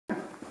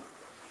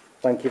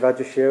Thank you,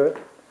 Vajrashira.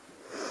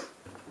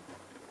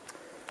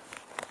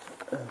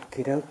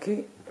 Okie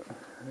dokie.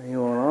 Are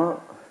you alright?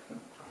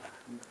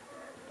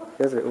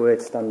 Feels a bit weird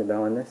standing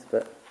behind this,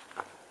 but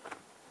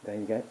there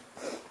you go.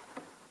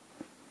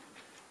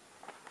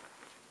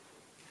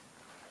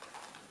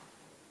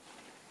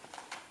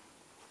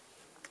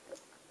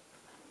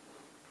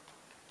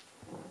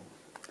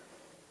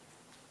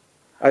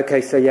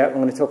 Okay, so yeah, I'm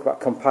going to talk about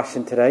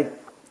compassion today.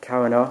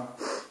 Karana.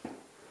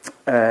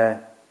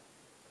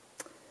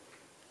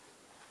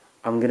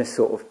 I'm going to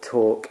sort of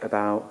talk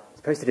about... You're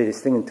supposed to do this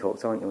thing in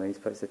talks, aren't you? Where you're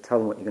supposed to tell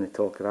them what you're going to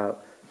talk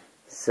about,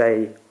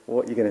 say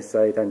what you're going to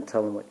say, then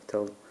tell them what you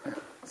told them.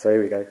 So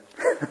here we go.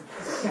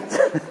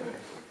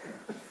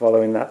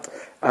 Following that.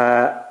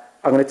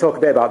 I'm going to talk a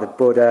bit about the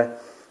Buddha.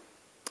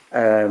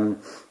 And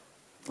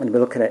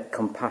we're looking at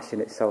compassion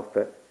itself,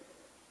 but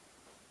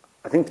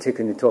I think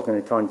particularly in the talk I'm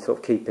going to try and sort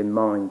of keep in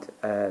mind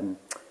the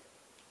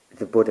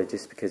Buddha,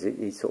 just because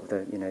he's sort of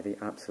the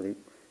absolute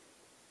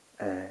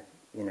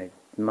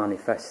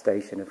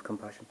manifestation of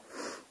compassion.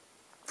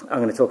 I'm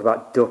going to talk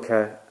about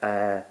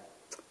dukkha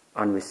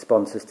and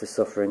responses to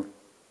suffering.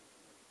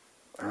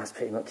 And that's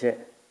pretty much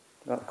it.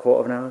 About a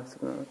quarter of an hour,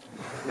 something like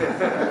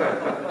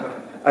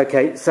that.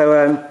 Okay,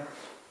 so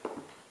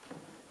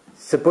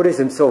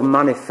Buddhism sort of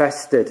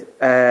manifested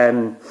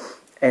in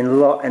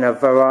a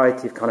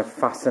variety of kind of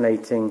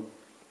fascinating,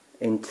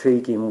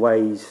 intriguing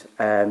ways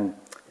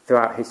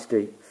throughout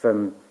history,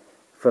 from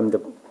the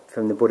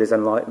Buddha's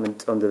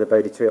enlightenment under the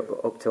Bodhi tree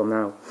up till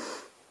now.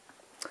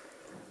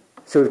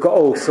 So we've got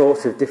all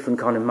sorts of different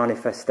kind of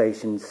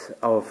manifestations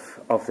of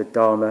the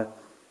Dharma.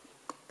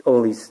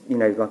 All these,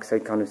 like I say,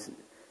 kind of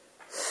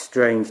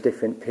strange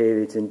different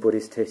periods in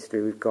Buddhist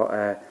history. We've got,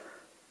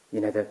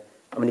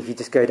 if you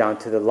just go down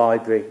to the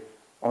library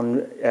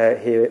on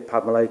here at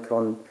Padmaloka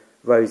on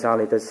Rose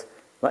Alley, there's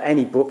like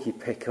any book you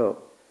pick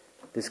up,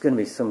 there's going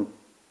to be some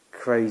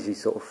crazy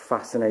sort of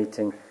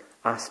fascinating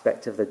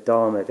aspect of the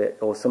Dharma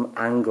or some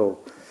angle,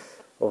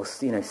 or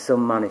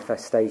some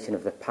manifestation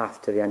of the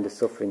path to the end of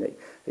suffering that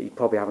you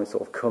probably haven't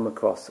sort of come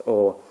across,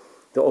 or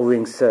that will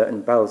ring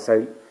certain bells.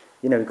 So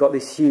we've got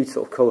this huge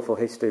sort of colourful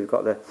history. We've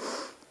got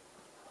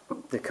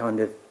the kind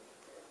of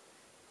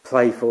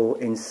playful,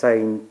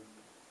 insane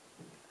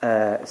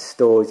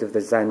stories of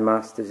the Zen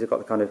masters. We've got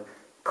the kind of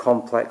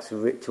complex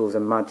rituals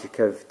and magic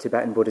of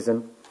Tibetan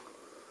Buddhism,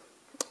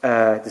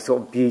 the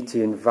sort of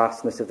beauty and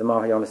vastness of the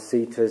Mahayana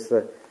Sutras,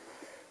 the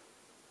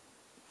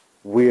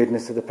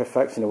weirdness of the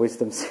Perfection of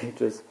Wisdom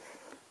Sutras.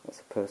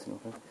 That's a personal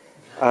thing.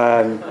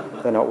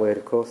 They're not weird,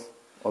 of course,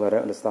 although I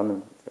don't understand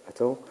them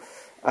at all.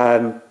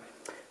 But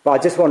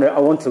I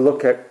want to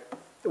look at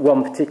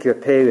one particular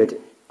period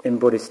in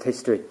Buddhist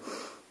history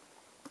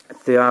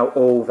throughout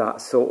all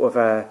that sort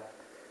of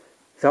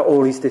throughout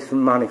all these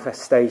different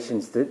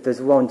manifestations.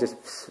 There's one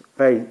just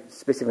very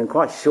specific and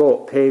quite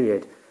short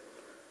period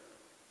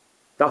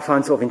that I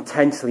find sort of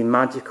intensely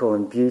magical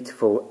and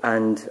beautiful,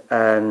 and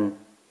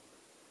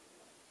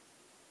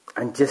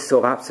just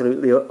sort of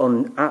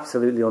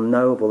absolutely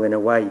unknowable in a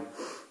way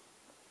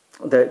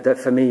that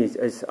for me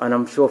is, and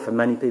I'm sure for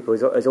many people,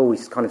 has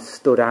always kind of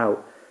stood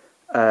out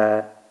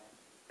as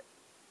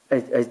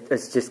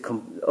just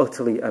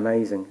utterly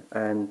amazing.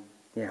 And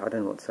I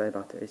don't know what to say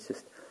about it. It's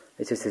just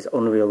this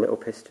unreal little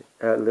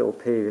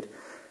period.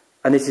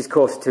 And this is, of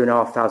course,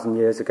 2,500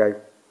 years ago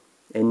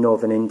in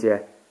northern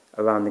India,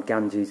 around the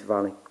Ganges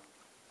Valley.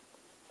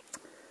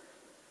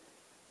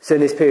 So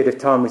in this period of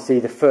time, we see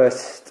the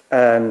first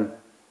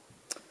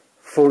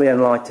fully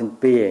enlightened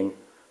being,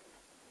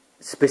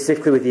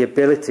 specifically with the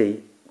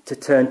ability to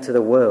turn to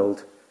the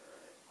world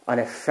and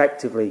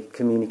effectively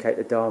communicate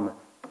the Dharma.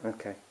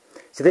 Okay,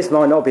 so this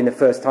might not have been the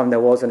first time there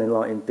was an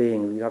enlightened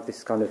being. You have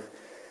this kind of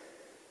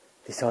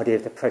this idea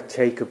of the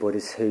Pratyeka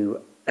Buddhas,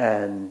 who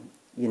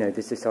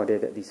there's this idea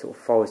that these sort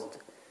of forest,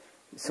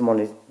 someone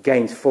who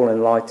gains full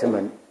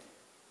enlightenment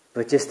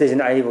but just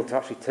isn't able to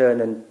actually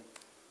turn and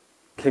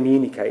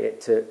communicate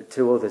it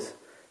to others.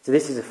 So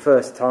this is the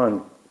first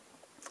time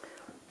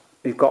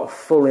we've got a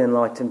fully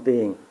enlightened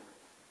being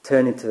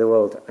turning to the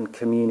world and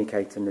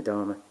communicating the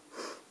Dharma,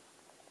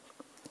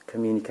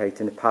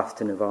 communicating the path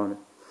to Nirvana.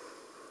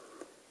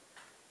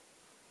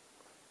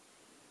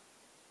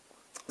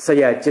 So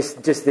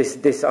just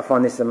this I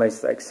find this the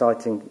most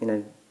exciting,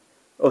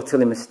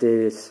 utterly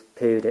mysterious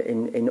period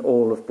in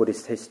all of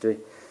Buddhist history.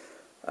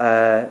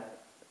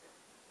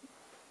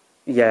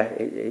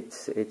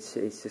 It's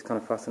just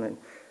kind of fascinating.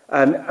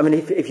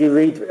 If you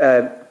read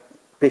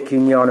Bhikkhu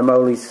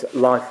Nyanamoli's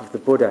Life of the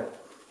Buddha,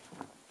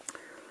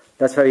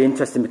 that's very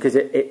interesting, because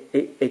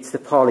it's the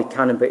Pali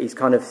Canon, but he's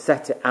kind of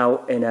set it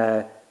out in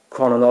a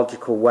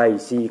chronological way,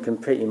 so you can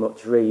pretty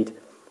much read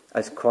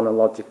as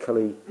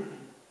chronologically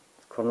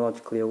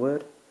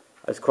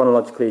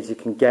as you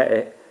can get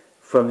it,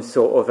 from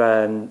sort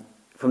of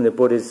from the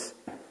Buddha's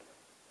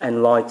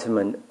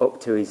enlightenment up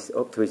to his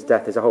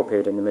death. There's a whole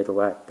period in the middle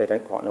where they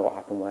don't quite know what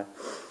happened where.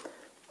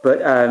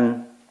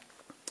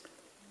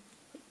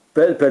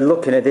 But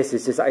looking at this,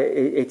 it's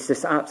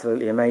just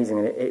absolutely amazing,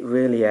 and it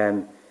really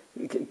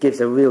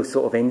gives a real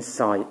sort of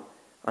insight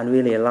and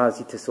really allows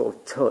you to sort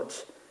of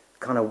touch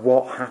kind of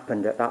what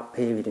happened at that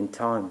period in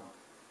time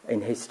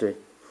in history.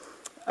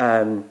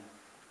 So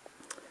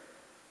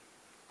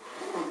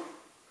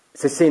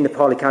seeing the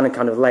Pali Canon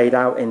kind of laid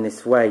out in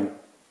this way,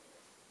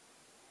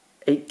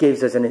 it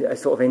gives us a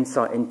sort of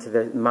insight into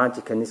the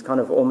magic and this kind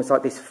of almost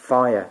like this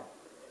fire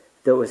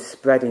that was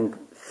spreading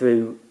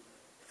through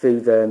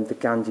the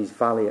Ganges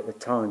Valley at the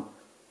time,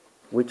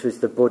 which was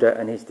the Buddha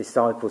and his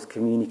disciples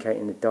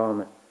communicating the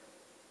Dharma.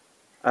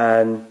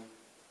 And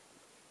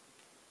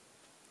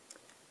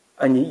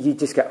you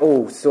just get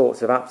all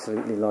sorts of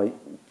absolutely like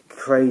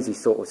crazy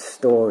sort of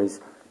stories.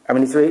 I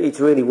mean, it's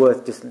really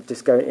worth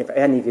just going, if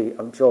any of you,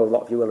 I'm sure a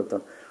lot of you will have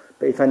done,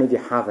 but if any of you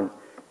haven't,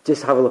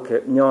 just have a look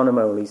at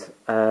Nyanamoli's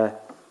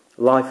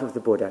Life of the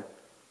Buddha,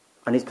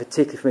 and it's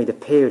particularly for me the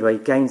period where he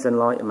gains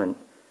enlightenment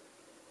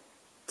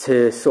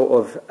to sort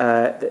of,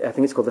 I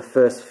think it's called the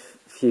first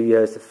few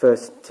years, the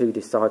first two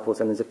disciples,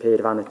 and there's a period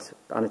of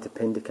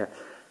Anathapindika,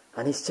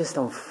 and he's just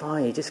on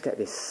fire. You just get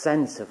this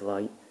sense of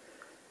like,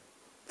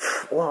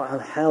 what the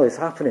hell is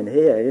happening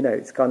here? You know,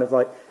 it's kind of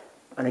like,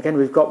 and again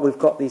we've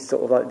got these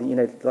sort of like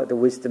like the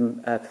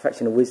wisdom,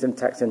 perfection of wisdom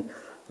text, and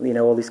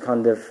all these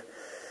kind of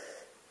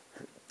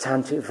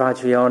Tantric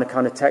Vajrayana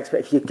kind of text. But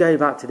if you go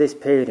back to this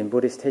period in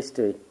Buddhist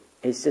history,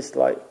 it's just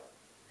like,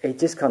 it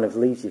just kind of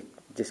leaves you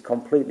just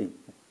completely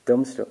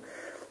dumbstruck.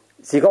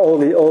 So you've got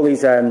all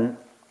these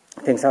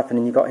things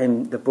happening. You've got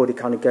the Buddha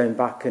kind of going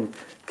back and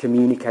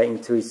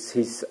communicating to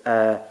his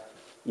the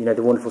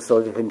wonderful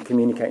story of him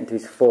communicating to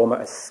his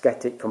former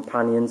ascetic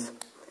companions.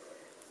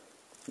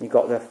 You've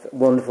got the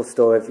wonderful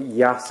story of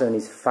Yasa and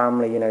his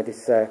family.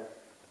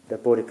 The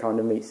Buddha kind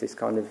of meets this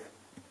kind of,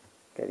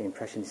 get the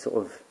impression,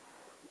 sort of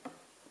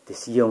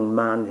this young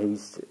man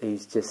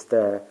who's just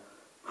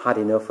had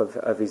enough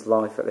of his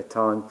life at the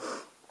time,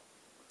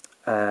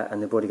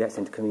 and the Buddha gets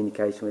into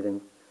communication with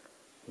him.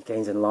 He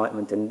gains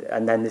enlightenment,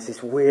 and then there's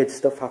this weird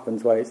stuff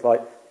happens where it's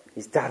like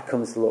his dad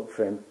comes to look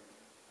for him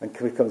and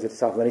becomes a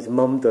disciple, and his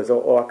mum does,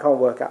 or I can't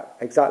work out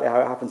exactly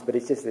how it happens, but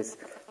it's just this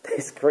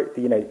great,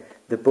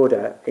 the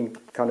Buddha in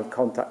kind of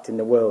contacting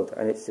the world,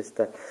 and it's just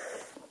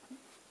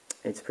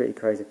it's pretty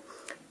crazy.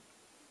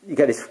 You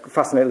get this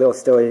fascinating little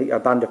story. A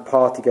band of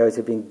partygoers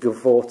have been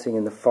gavorting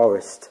in the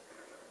forest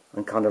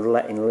and kind of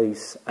letting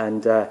loose,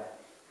 and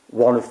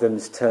one of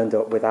them's turned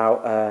up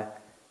without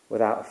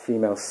a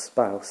female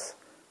spouse,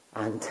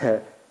 and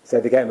so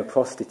they get him a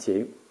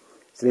prostitute.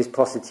 So this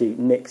prostitute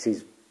nicks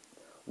his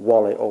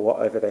wallet or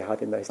whatever they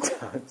had in those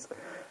times.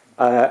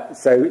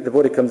 So the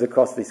Buddha comes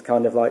across this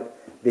kind of like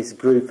this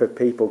group of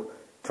people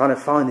trying to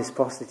find this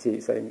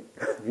prostitute, saying,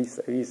 have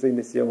you seen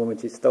this young woman?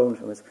 She's stolen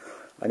from us.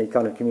 And he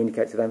kind of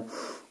communicates to them.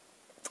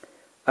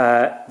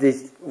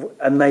 This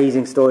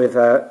amazing story of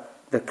the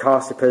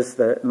Karsapas,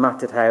 the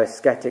matted hair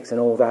ascetics and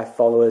all their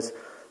followers,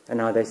 and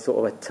how they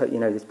sort of,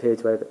 this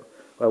period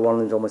where one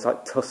of them's almost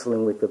like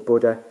tussling with the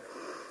Buddha.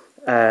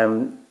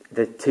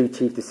 The two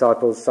chief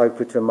disciples,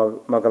 Sariputta and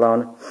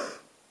Moggallana.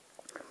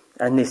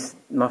 And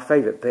my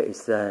favourite bit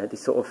is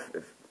this sort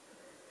of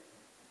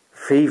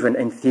fervent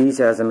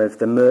enthusiasm of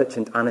the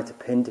merchant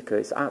Anathapindika.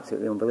 It's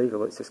absolutely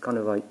unbelievable. It's just kind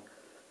of like,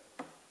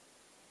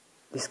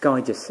 this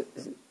guy he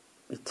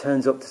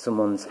turns up to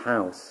someone's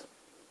house.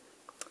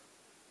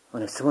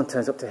 And if someone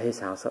turns up to his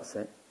house, that's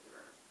it.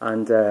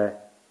 And no,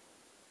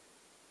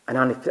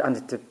 it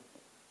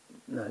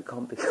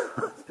can't be.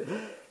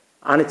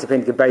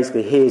 Anathapindika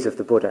basically hears of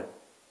the Buddha.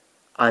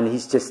 And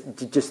he's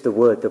just the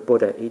word, the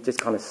Buddha, he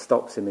just kind of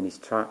stops him in his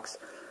tracks.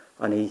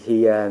 And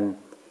he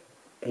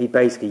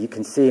basically, you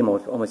can see him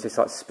almost just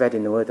like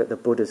spreading the word that the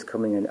Buddha's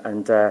coming in.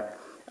 And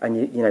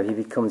he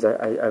becomes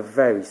a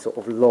very sort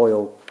of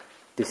loyal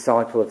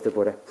disciple of the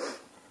Buddha.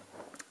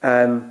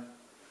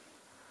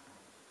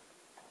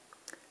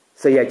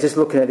 So yeah, just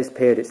looking at this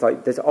period, it's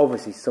like there's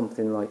obviously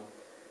something like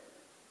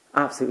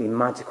absolutely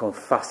magical and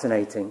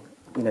fascinating,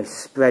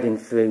 spreading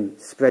through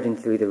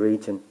the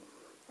region,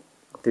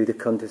 through the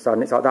countryside.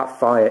 And it's like that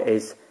fire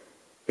is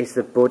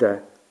the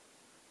Buddha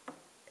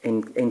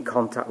in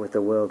contact with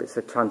the world. It's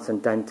the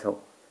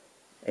transcendental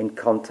in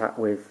contact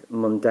with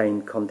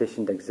mundane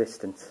conditioned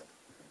existence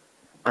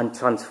and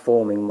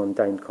transforming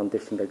mundane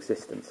conditioned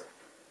existence.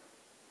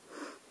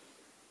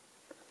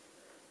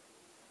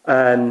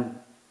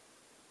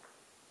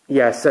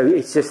 So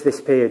it's just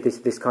this period,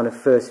 this kind of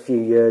first few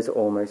years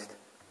almost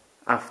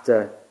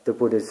after the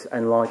Buddha's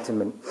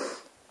enlightenment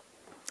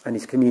and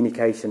his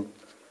communication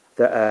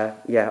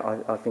that,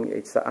 I think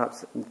it's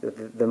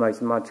the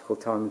most magical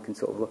time we can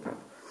sort of look at.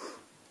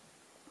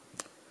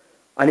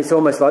 And it's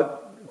almost like,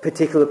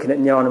 particularly looking at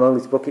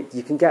Nyanamoli's book,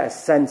 you can get a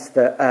sense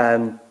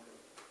that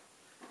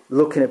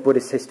looking at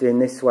Buddhist history in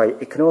this way,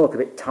 it can all look a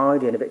bit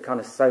tidy and a bit kind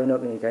of sewn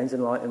up, and he gains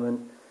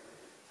enlightenment.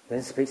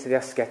 Then speaks to the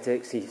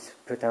ascetics, he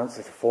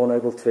pronounces the Four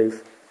Noble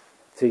Truths,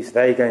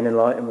 they gain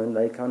enlightenment,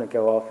 they kind of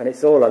go off, and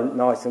it's all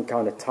nice and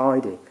kind of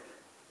tidy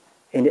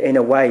in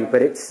a way,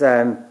 but it's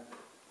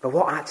but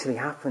what actually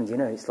happened,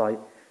 it's like,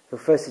 well,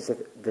 first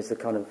there's the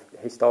kind of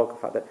historical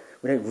fact that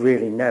we don't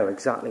really know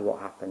exactly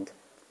what happened,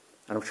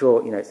 And I'm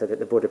sure, it said that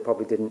the Buddha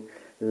probably didn't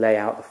lay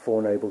out the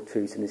Four Noble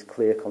Truths in this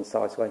clear,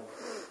 concise way.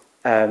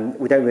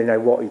 We don't really know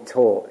what he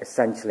taught,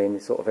 essentially, in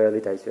the sort of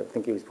early days. I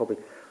think he was probably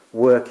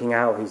working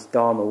out his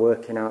Dharma,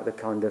 working out the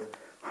kind of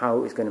how it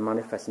was going to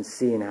manifest and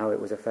seeing how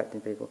it was affecting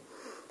people.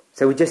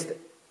 So I just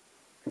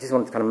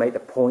wanted to kind of make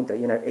the point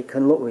that, it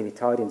can look really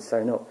tidy and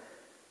sewn up.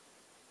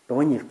 But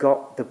when you've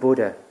got the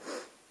Buddha,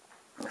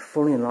 a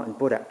fully enlightened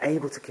Buddha,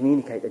 able to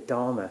communicate the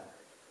Dharma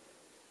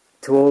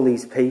to all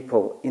these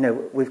people,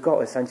 we've got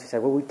to essentially say,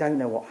 well, we don't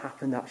know what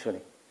happened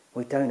actually.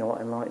 We don't know what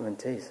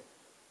enlightenment is.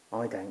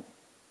 I don't.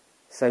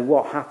 So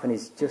what happened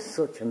is just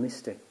such a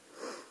mystery.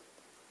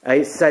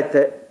 It's said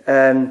that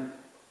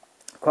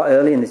quite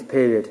early in this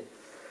period,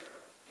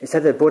 it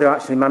said that Buddha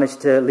actually managed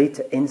to lead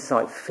to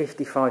insight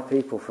 55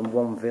 people from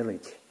one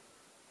village.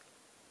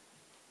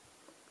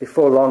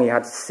 Before long, he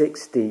had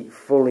 60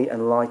 fully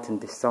enlightened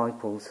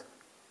disciples.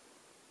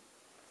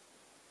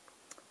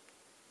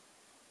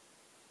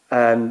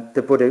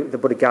 The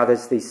Buddha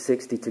gathers these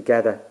 60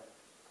 together,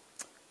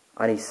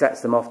 and he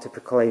sets them off to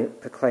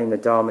proclaim the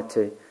Dharma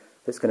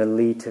that's going to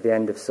lead to the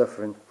end of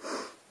suffering.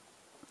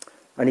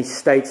 And he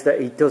states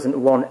that he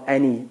doesn't want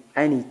any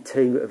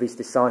two of his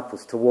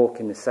disciples to walk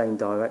in the same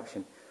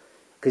direction.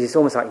 Because it's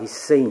almost like he's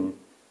seen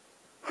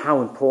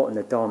how important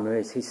the Dharma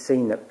is. He's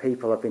seen that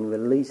people have been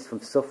released from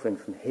suffering,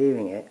 from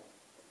hearing it.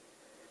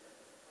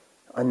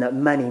 And that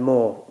many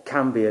more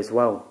can be as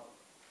well.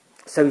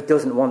 So he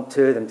doesn't want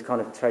two of them to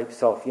kind of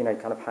traipse off, kind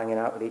of hanging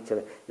out with each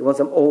other. He wants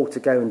them all to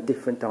go in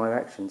different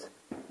directions.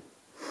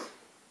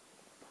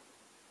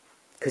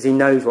 Because he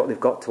knows what they've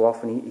got to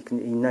offer, and he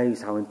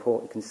knows how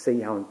important, he can see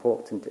how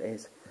important it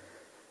is.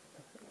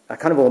 I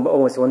kind of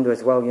almost wonder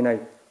as well,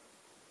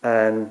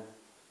 I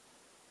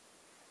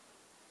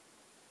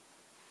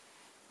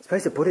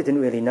suppose the Buddha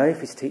didn't really know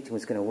if his teaching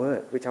was going to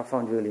work, which I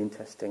find really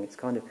interesting. It's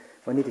kind of,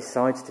 when he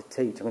decides to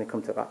teach, I'm going to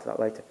come back to that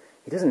later,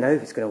 he doesn't know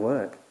if it's going to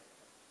work.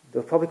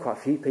 There were probably quite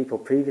a few people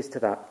previous to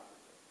that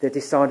that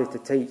decided to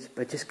teach,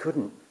 but just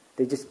couldn't.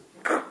 They just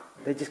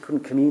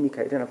couldn't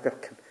communicate. They didn't have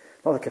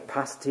not the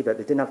capacity, but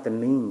they didn't have the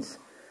means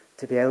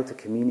to be able to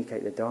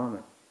communicate the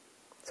Dharma.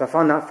 So I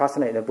find that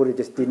fascinating. The Buddha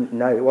just didn't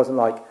know. It wasn't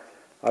like,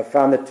 I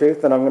found the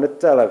truth and I'm going to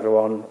tell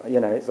everyone.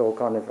 It's all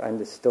kind of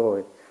end of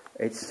story.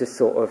 It's just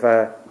sort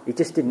of, he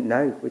just didn't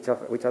know, which I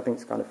think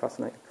is kind of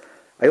fascinating.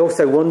 I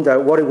also wonder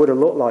what it would have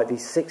looked like,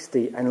 these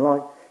 60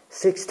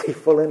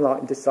 full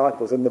enlightened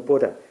disciples and the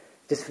Buddha.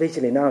 Just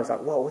visually now, it's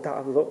like, what would that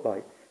have looked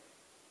like?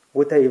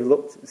 Would they have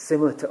looked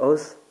similar to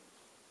us?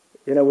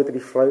 Would they be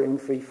floating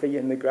 3 feet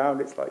in the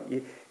ground? It's like,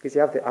 because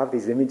you have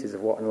these images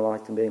of what an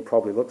enlightened being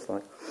probably looks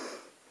like.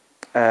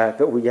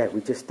 But we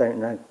just don't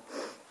know.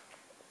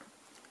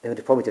 They would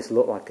have probably just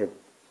looked like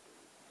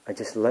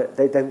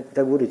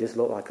they would have just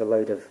looked like a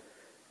load of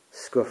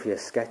scruffy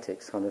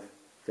ascetics kind of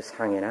just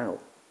hanging out,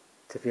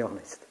 to be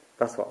honest.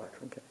 That's what I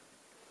think.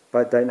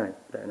 But I don't know.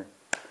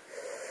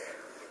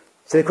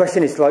 So the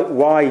question is,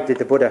 why did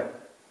the Buddha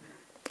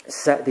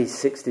set these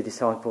 60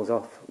 disciples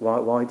off?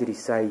 Why did he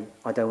say,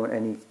 I don't want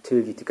any two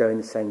of you to go in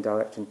the same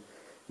direction?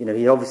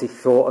 He obviously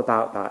thought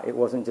about that. It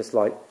wasn't just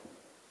like,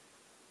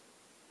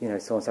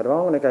 someone said, oh,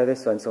 I want to go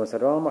this way, and someone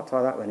said, oh, I might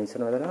try that way, and he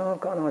suddenly said, oh,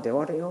 I've got an idea,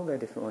 why don't you all go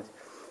different ways?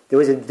 There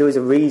was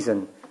a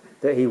reason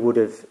that he would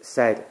have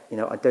said,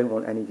 I don't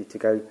want any of you to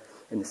go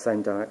in the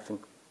same direction.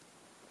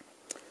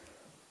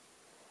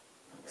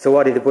 So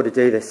why did the Buddha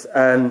do this?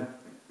 In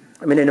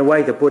a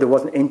way, the Buddha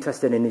wasn't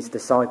interested in his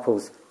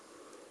disciples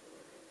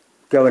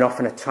going off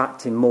and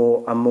attracting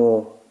more and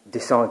more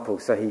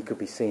disciples, so he could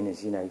be seen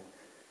as,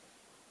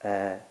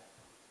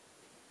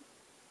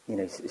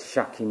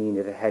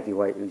 Shakyamuni, the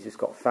heavyweight, who's just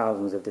got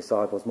thousands of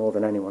disciples, more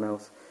than anyone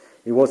else.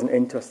 He wasn't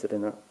interested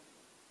in that.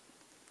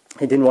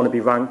 He didn't want to be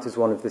ranked as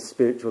one of the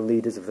spiritual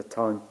leaders of the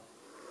time.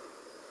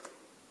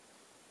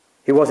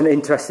 He wasn't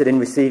interested in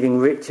receiving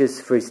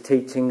riches for his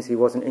teachings. He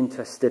wasn't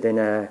interested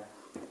in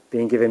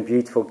being given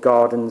beautiful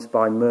gardens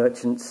by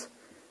merchants.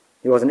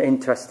 He wasn't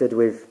interested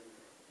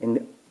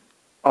in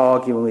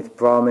arguing with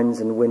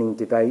Brahmins and winning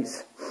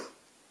debates.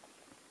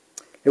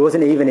 He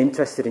wasn't even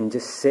interested in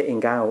just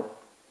sitting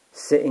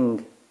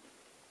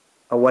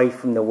away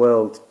from the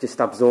world, just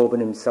absorbing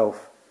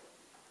himself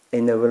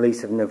in the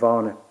release of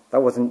nirvana.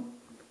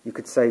 You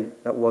could say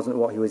that wasn't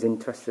what he was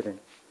interested in.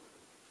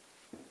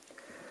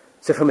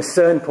 So from a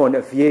certain point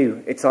of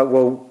view, it's like,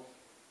 well,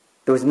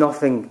 there was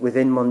nothing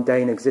within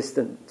mundane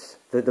existence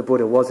that the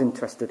Buddha was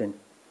interested in.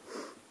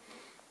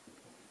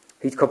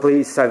 He'd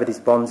completely severed his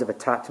bonds of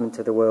attachment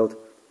to the world.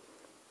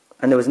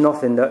 And there was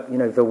nothing that,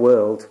 the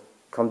world,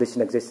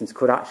 conditioned existence,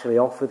 could actually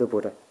offer the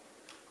Buddha.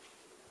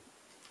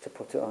 To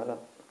put it like that.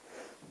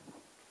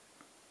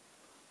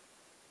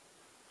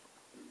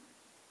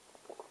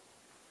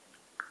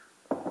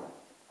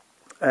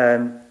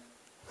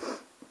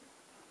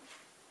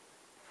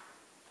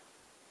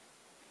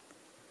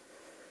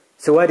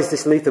 So where does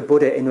this leave the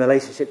Buddha in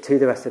relationship to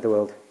the rest of the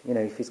world?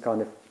 If he's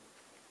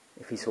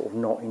sort of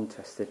not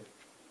interested.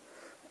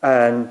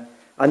 And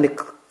the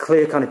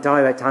clear kind of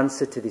direct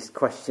answer to this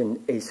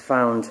question is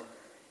found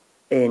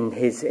in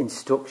his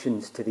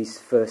instructions to these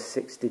first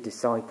 60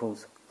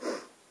 disciples.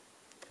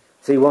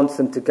 So he wants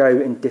them to go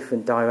in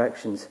different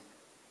directions.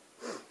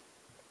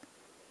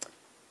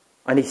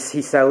 And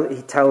he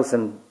tells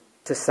them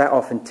to set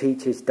off and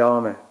teach his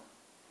Dharma.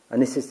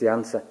 And this is the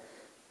answer.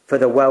 For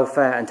the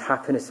welfare and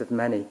happiness of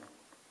many,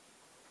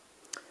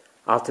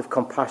 out of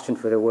compassion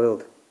for the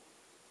world.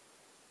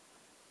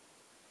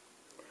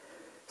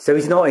 So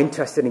he's not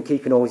interested in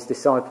keeping all his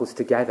disciples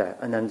together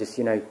and then just,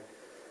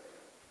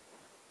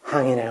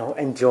 hanging out,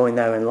 enjoying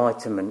their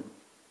enlightenment.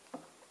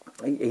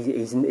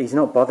 He's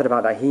not bothered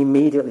about that. He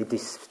immediately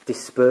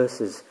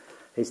disperses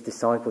his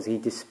disciples. He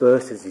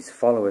disperses his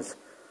followers.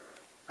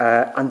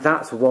 And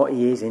that's what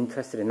he is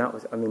interested in. I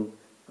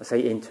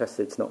say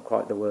interested, it's not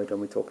quite the word when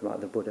we're talking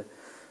about the Buddha.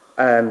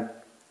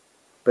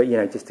 But,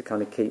 just to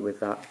kind of keep with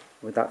that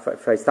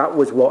phrase, that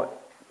was what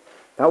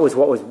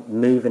was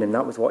moving him.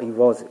 That was what he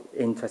was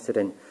interested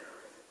in.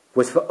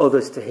 Was for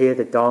others to hear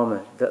the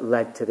Dharma that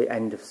led to the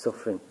end of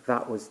suffering.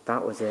 That was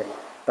it.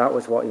 That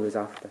was what he was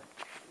after.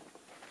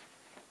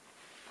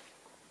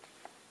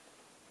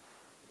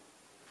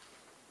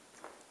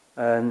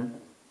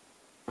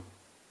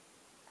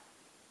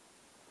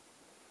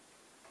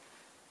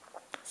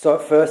 So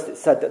at first it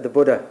said that the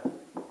Buddha,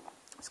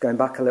 it's going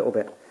back a little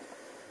bit,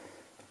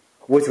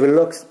 was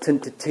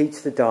reluctant to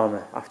teach the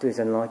Dharma after his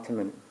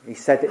enlightenment. He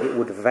said that it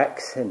would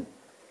vex him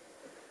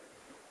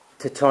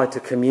to try to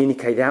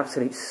communicate the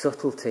absolute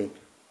subtlety,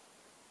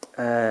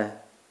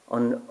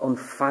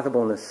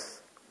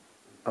 unfathomableness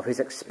of his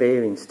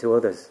experience to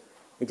others.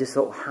 He just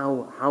thought,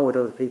 how would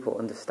other people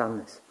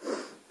understand this?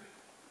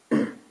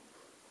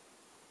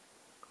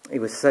 It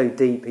was so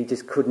deep, he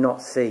just could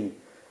not see,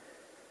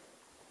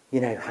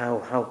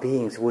 how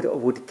beings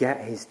would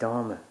get his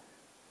Dharma.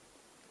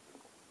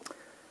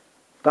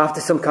 But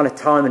after some kind of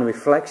time and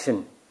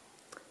reflection,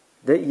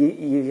 that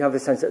you have the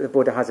sense that the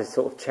Buddha has a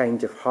sort of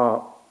change of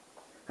heart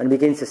and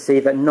begins to see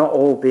that not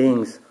all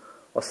beings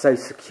are so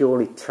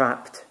securely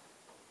trapped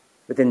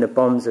within the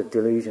bonds of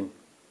delusion,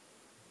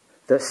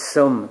 that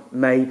some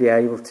may be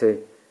able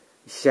to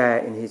share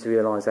in his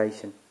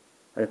realization.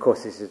 And of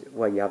course this is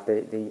where you have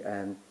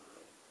the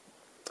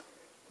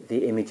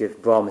image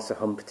of Brahma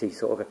Sahumpati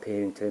sort of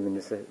appearing to him, and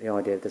there's the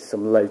idea that there's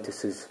some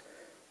lotuses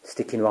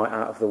sticking right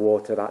out of the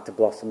water about to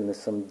blossom, and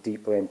there's some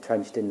deeply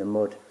entrenched in the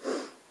mud.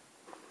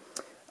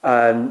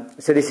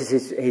 So this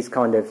is his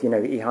kind of,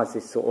 he has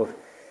this sort of,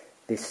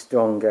 this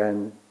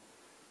strong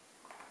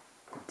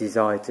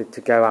desire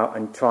to go out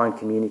and try and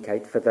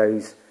communicate for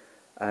those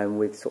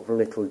with sort of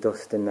little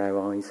dust in their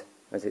eyes,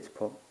 as it's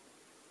put.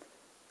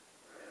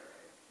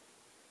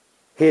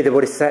 Here the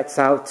Buddha sets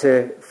out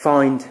to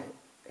find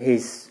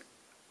his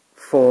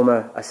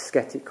former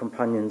ascetic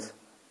companions.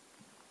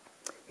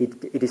 He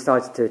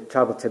decides to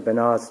travel to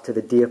Benares, to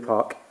the deer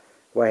park,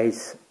 where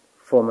his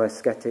former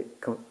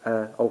ascetic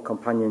old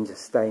companions are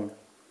staying.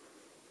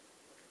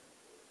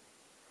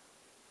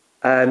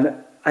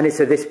 And it's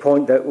at this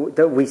point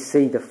that we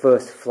see the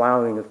first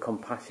flowering of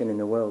compassion in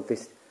the world.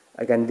 This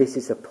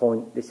is a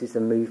point, this is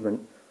a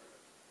movement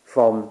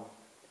from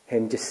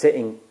him just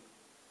sitting,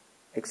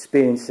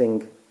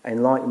 experiencing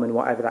enlightenment,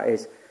 whatever that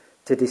is,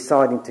 to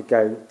deciding to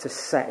go, to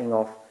setting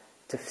off,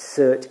 to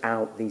search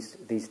out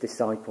these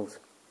disciples.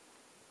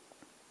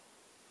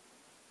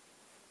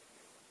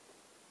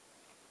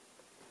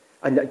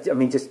 And I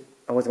wasn't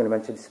going to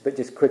mention this, but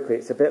just quickly,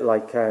 it's a bit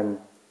like, it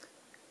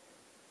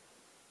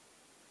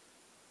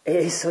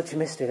is such a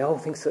mystery, the whole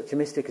thing's such a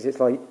mystery, because it's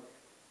like,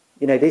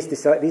 these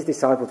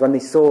disciples, when they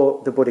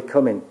saw the Buddha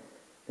coming,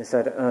 they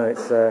said,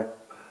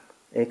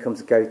 here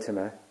comes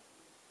Gautama,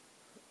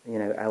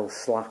 El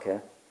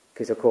Slacker,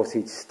 because of course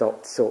he'd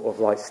stopped sort of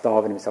like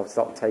starving himself,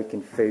 stopped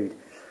taking food.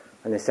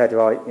 And they said,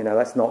 right,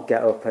 let's not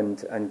get up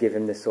and give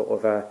him the sort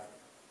of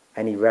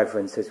any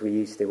reverence as we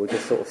used to. We'll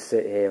just sort of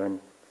sit here and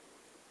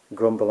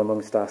grumble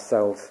amongst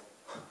ourselves.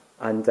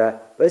 And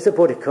but as the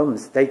Buddha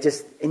comes, they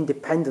just,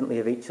 independently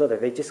of each other,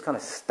 they just kind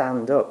of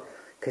stand up,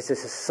 because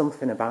there's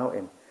something about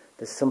him.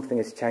 There's something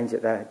has changed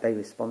that they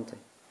respond to.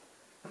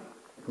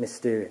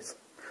 Mysterious.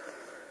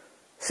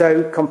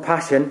 So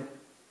compassion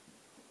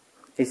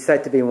is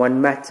said to be when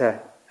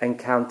metta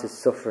encounters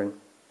suffering.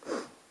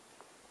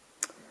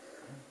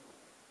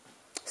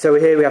 So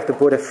here we have the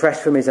Buddha fresh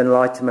from his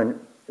enlightenment,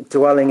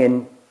 dwelling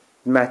in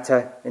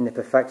metta, in the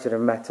perfection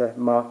of metta,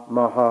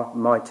 Maha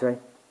Maitri,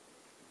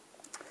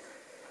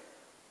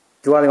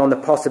 dwelling on the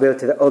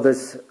possibility that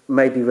others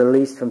may be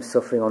released from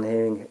suffering on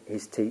hearing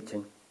his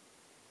teaching.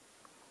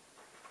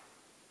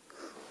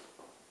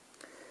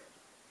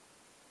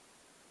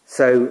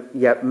 So,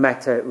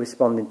 metta,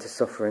 responding to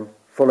suffering,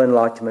 full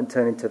enlightenment,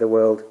 turning to the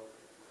world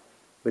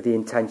with the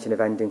intention of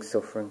ending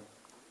suffering.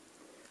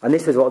 And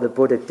this was what the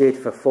Buddha did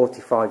for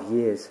 45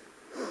 years.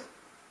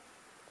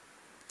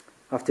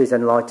 After his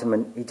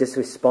enlightenment, he just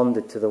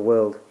responded to the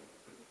world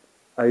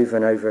over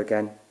and over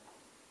again.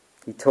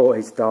 He taught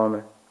his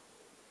Dharma.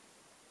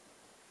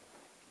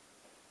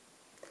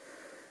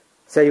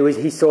 So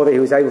he saw that he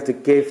was able to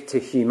give to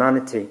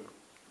humanity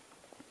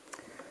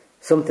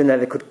something that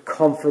they could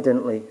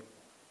confidently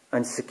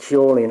and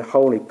securely and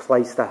wholly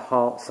place their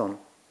hearts on.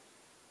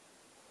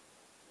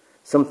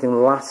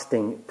 Something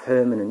lasting,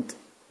 permanent,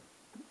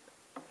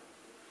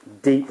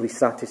 deeply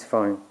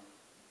satisfying.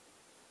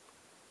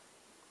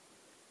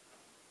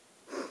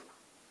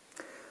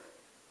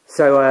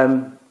 So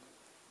I'm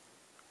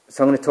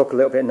going to talk a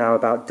little bit now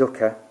about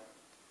dukkha.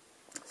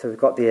 So we've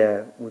got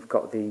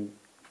the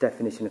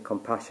definition of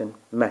compassion,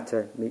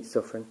 metta meets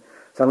suffering.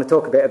 So I'm going to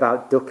talk a bit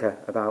about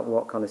dukkha, about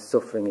what kind of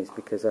suffering is,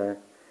 because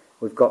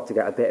we've got to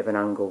get a bit of an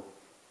angle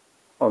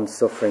on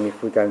suffering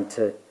if we're going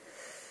to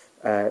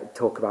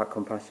talk about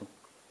compassion.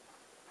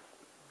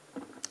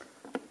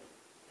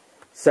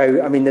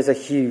 So, I mean, there's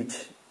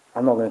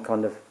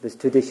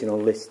traditional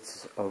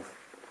lists of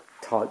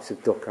types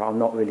of dukkha. I'm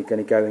not really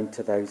going to go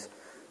into those,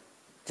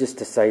 just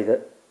to say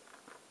that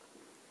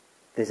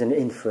there's an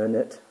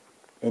infinite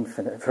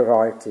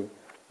variety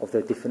of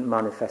the different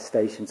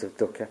manifestations of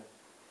dukkha,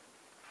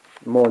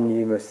 more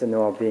numerous than there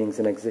are beings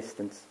in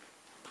existence.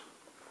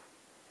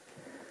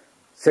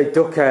 So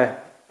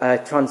dukkha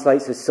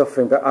translates as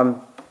suffering, but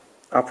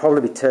I'll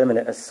probably be terming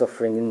it as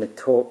suffering in the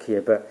talk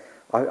here, but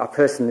I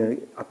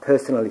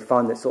personally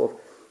find that sort of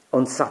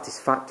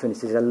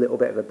unsatisfactoriness is a little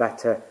bit of a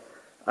better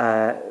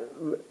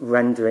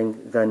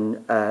rendering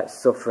than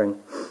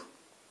suffering.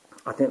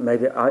 I think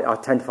maybe I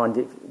tend to find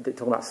it,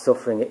 talking about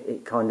suffering,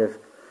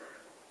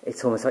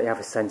 it's almost like you have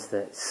a sense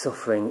that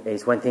suffering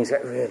is when things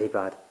get really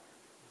bad.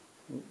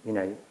 You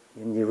know,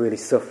 and you're really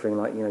suffering,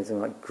 like, you know,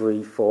 something like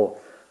grief or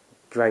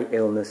great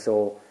illness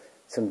or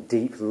some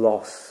deep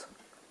loss.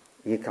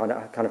 You kind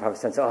of have a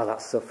sense of, oh,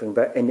 that's suffering.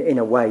 But in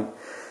a way,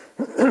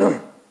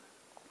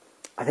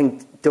 I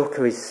think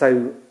dukkha is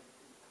so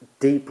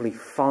deeply,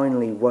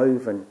 finely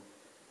woven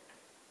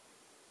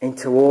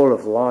into all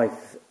of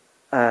life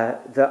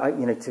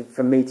that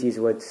for me to use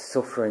the word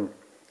suffering,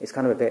 it's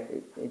kind of a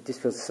bit. It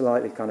just feels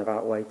slightly kind of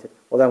outweighted.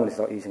 Although I'm going to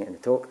start using it in the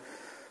talk,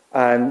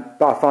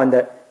 but I find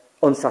that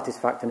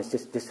unsatisfactoriness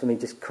just for me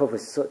just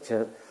covers such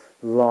a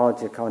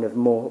larger kind of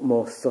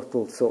more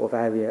subtle sort of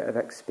area of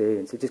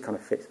experience. It just kind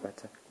of fits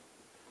better.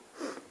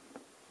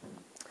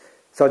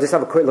 So I'll just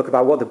have a quick look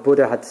about what the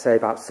Buddha had to say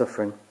about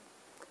suffering.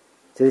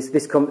 So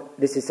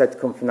this is said to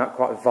come from that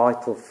quite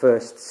vital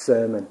first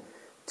sermon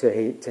to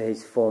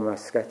his former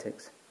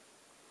ascetics.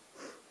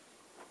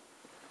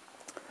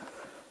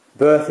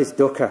 Birth is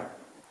dukkha,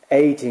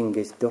 aging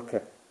is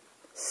dukkha,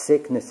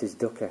 sickness is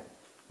dukkha,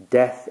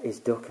 death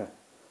is dukkha,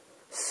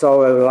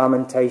 sorrow,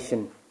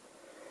 lamentation,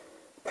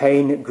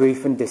 pain,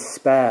 grief and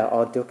despair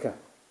are dukkha.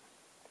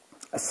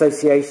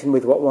 Association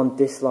with what one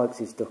dislikes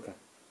is dukkha.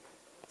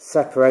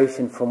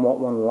 Separation from what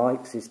one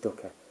likes is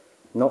dukkha.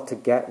 Not to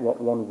get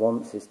what one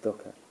wants is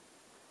dukkha.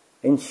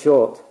 In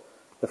short,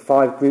 the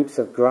five groups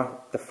of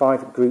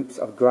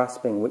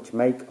grasping which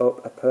make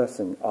up a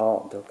person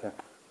are dukkha.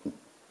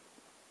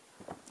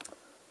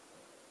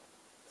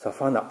 So I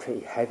find that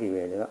pretty heavy,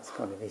 really. That's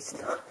kind of it's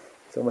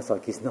almost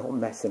like he's not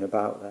messing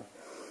about there.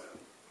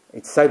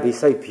 It's so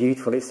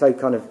beautiful. It's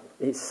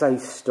so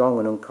strong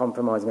and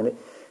uncompromising, and you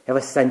have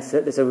a sense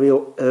that there's a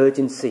real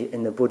urgency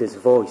in the Buddha's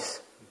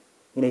voice.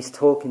 You know, he's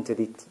talking to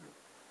these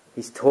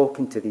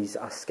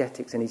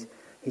ascetics, and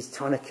he's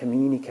trying to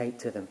communicate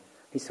to them.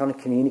 He's trying to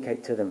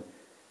communicate to them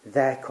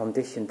their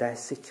condition, their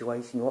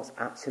situation, what's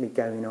actually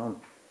going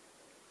on.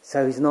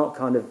 So he's not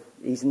kind of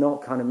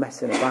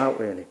messing about,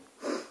 really.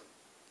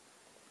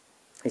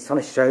 He's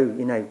trying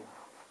to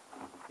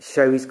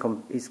show his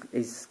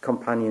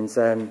companions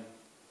that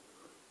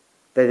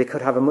they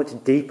could have a much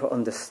deeper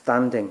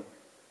understanding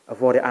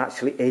of what it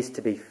actually is to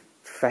be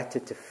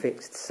fettered to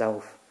fixed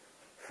self,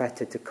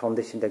 fettered to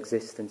conditioned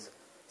existence.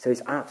 So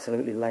he's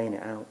absolutely laying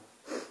it out.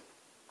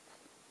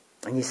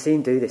 And you see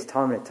him do this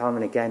time and time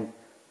and again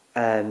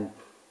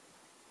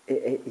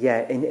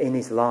in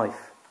his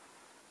life.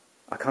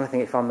 I kind of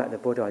think if I met the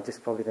Buddha, I'd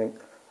just probably think,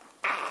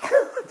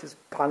 just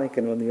panic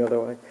and run the other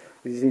way.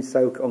 He seems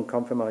so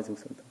uncompromising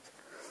sometimes.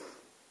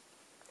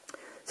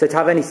 So to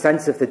have any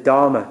sense of the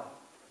Dharma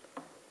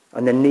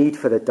and the need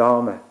for the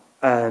Dharma,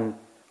 I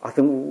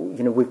think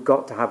we've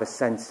got to have a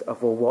sense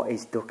of, well, what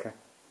is dukkha?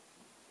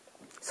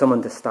 Some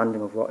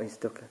understanding of what is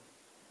dukkha.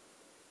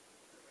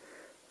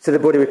 So the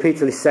Buddha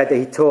repeatedly said that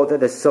he taught that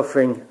there's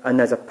suffering and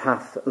there's a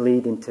path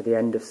leading to the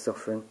end of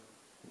suffering.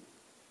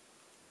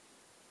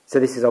 So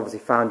this is obviously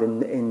found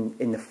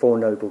in the Four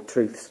Noble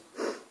Truths.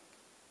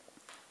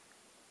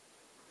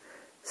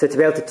 So to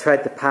be able to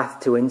tread the path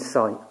to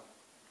insight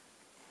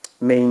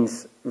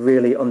means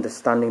really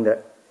understanding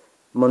that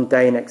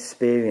mundane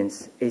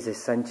experience is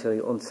essentially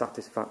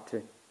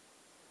unsatisfactory.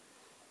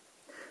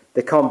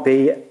 There can't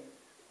be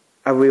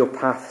a real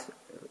path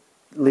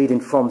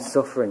leading from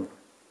suffering,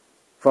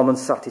 from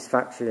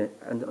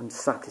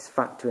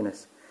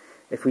unsatisfactoriness,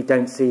 if we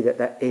don't see that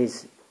there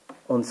is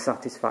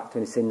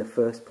unsatisfactoriness in the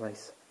first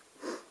place.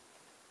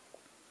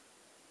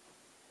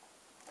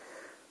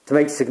 To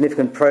make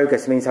significant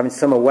progress means having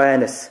some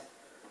awareness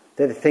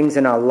that the things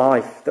in our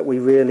life that we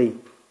really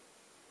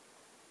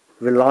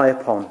rely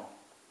upon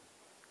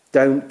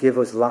don't give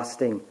us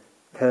lasting,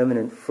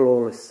 permanent,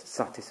 flawless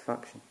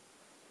satisfaction.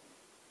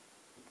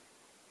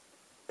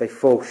 they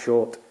fall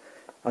short,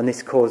 and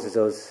this causes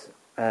us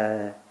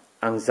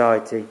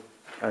anxiety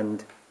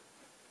and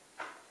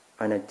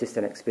just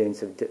an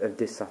experience of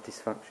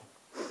dissatisfaction.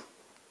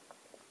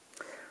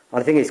 And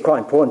I think it's quite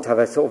important to have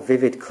a sort of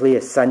vivid,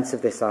 clear sense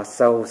of this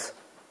ourselves,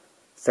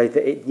 so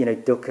that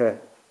dukkha,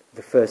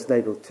 the first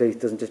noble truth,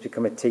 doesn't just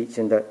become a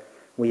teaching that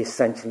we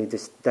essentially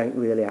just don't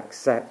really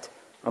accept.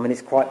 I mean,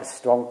 it's quite a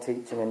strong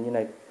teaching,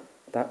 and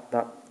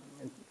that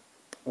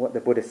what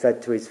the Buddha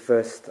said to his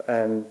first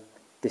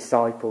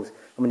disciples.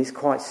 I mean, it's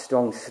quite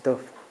strong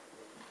stuff.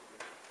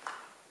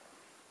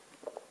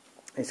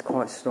 It's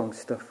quite strong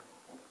stuff.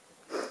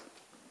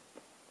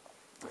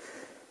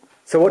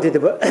 So what did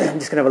I'm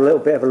just going to have a little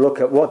bit of a look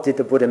at what did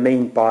the Buddha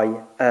mean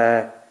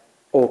by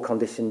all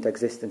conditioned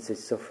existence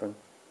is suffering.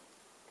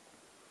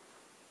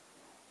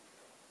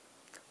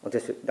 I'm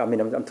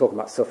talking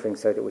about suffering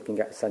so that we can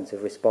get a sense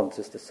of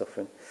responses to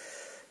suffering.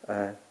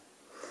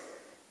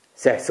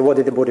 So what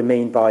did the Buddha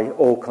mean by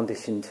all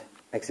conditioned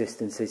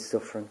existence is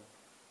suffering?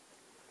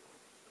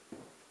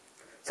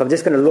 So I'm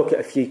just going to look at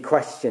a few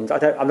questions. I'm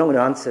not going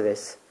to answer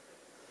this,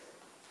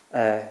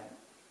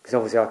 because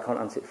obviously I can't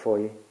answer it for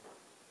you.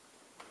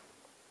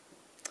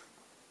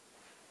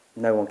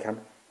 No one can.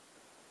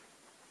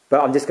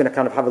 But I'm just going to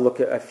kind of have a look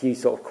at a few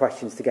sort of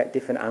questions to get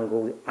different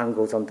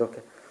angles on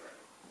dukkha.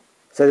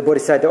 So the Buddha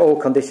said that all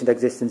conditioned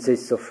existence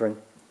is suffering.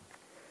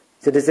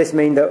 So does this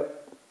mean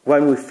that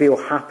when we feel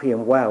happy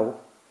and well,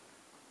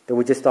 that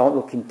we just aren't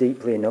looking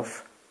deeply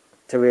enough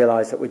to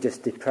realise that we're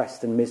just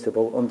depressed and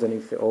miserable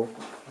underneath it all?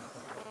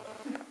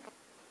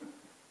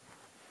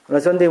 And I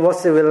was wondering,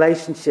 what's the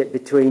relationship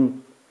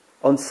between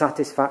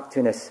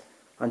unsatisfactoriness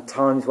and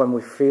times when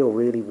we feel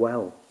really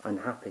well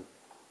and happy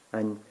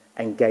and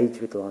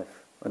engaged with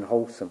life and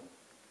wholesome?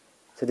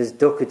 So does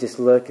dukkha just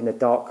lurk in the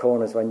dark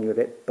corners when you're a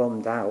bit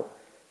bummed out?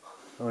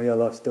 Oh yeah,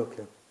 life's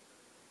dukkha.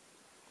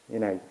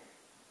 I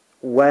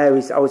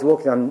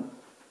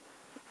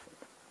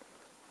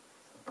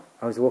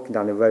was walking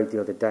down the road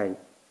the other day,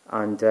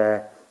 and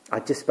I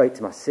just spoke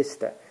to my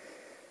sister.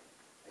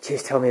 She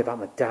was telling me about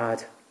my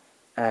dad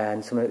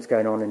and something that was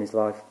going on in his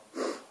life,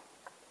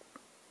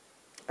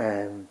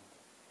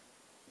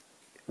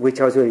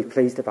 which I was really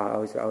pleased about.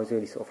 I was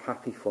really sort of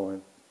happy for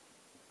him,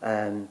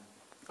 and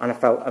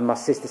my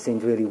sister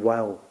seemed really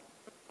well,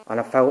 and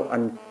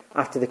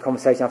after the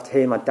conversation, after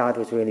hearing my dad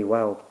was really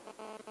well,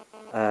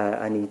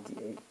 and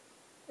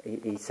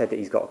he said that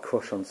he's got a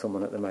crush on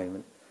someone at the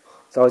moment.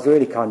 So I was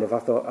really I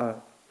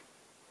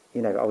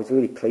was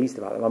really pleased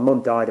about that. My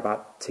mum died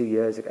about 2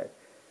 years ago.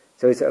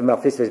 So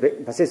my sister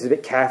was a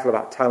bit careful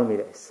about telling me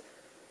this.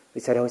 He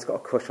said, he's got a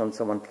crush on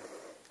someone.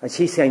 And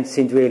she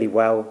seemed really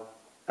well.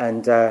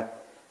 And I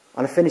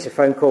finished a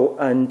phone call,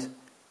 and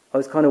I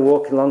was kind of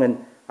walking along,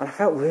 and I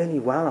felt really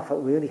well. I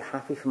felt really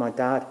happy for my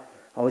dad.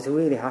 I was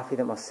really happy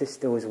that my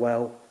sister was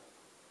well.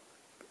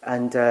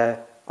 And I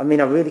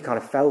really kind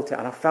of felt it,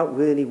 and I felt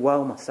really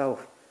well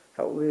myself. I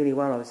felt really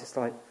well. I was just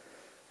like,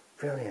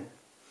 brilliant.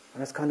 And I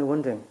was kind of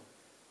wondering,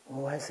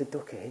 well, where's the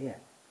dukkha here?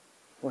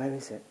 Where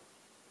is it?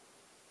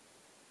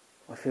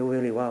 I feel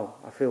really well.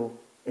 I feel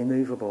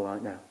immovable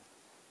right now.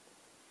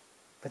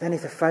 But then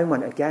if the phone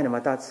went again,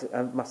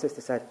 and my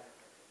sister said,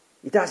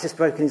 your dad's just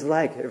broken his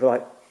leg. It was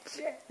like,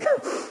 shit.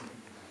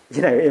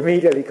 It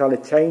immediately kind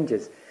of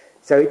changes.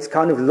 So it's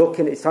kind of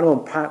it's trying to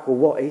unpack, well,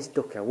 what is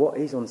dukkha? What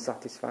is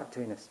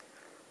unsatisfactoriness?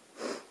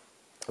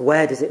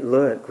 Where does it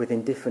lurk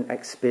within different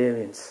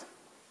experience?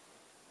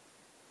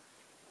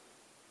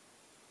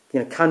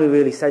 Can we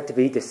really say to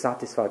be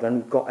dissatisfied when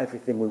we've got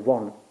everything we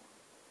want?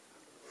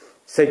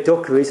 So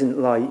dukkha isn't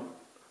like,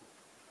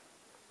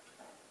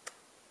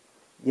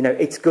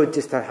 it's good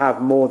just to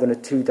have more than a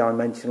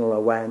two-dimensional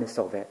awareness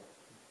of it.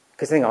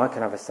 Because I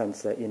can have a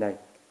sense that,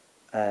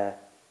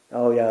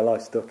 oh yeah,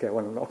 life's dukkha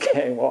when I'm not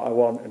getting what I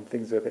want and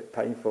things are a bit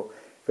painful.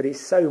 But it's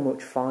so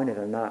much finer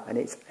than that, and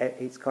it's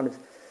kind of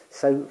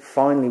so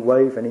finely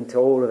woven into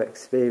all of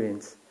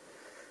experience.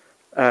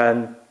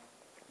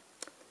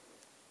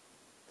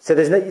 So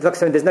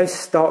there's no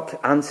stock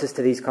answers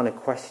to these kind of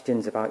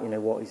questions about,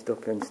 what is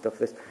dukkha and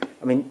stuff.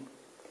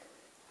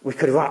 We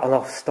could rattle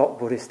off stock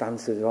Buddhist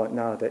answers right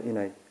now that,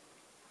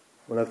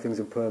 well, everything's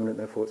impermanent,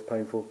 therefore it's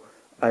painful.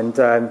 And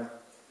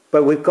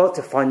but we've got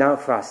to find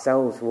out for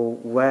ourselves, well,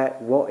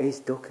 what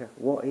is dukkha?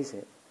 What is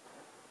it?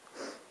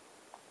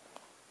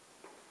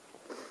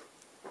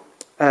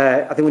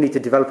 I think we need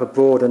to develop a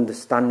broad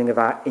understanding of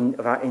our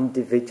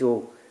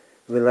individual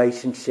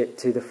relationship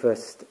to this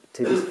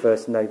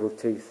first noble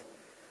truth.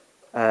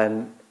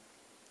 If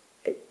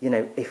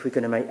we're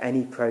going to make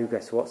any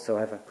progress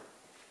whatsoever.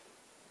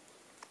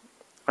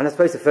 And I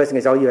suppose the first thing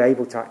is, are you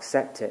able to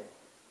accept it?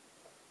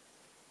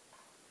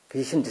 Because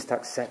you shouldn't just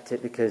accept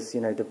it because,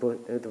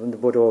 the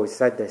Buddha always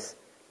said this.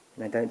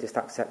 Don't just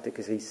accept it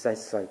because he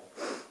says so.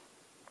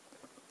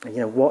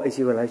 And, what is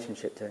your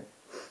relationship to it?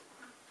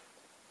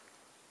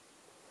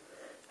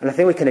 And I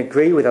think we can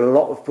agree with a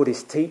lot of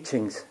Buddhist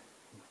teachings,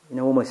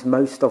 almost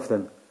most of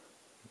them,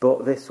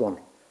 but this one.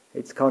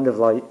 It's kind of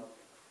like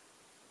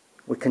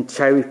we can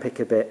cherry pick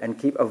a bit and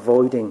keep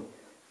avoiding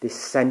this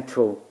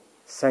central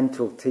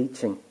central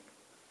teaching.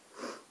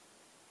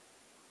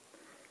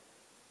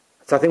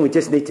 So I think we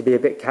just need to be a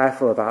bit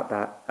careful about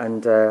that,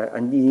 and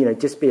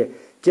just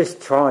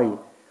try.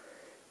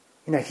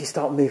 If you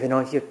start moving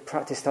on, your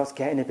practice starts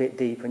getting a bit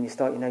deeper, and you've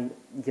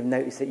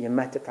noticed that your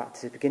metta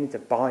practice is beginning to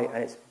bite,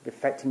 and it's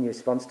affecting your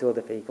response to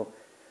other people.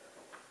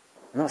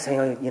 I'm not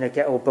saying,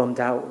 get all bummed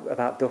out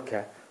about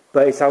dukkha,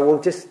 but it's like, well,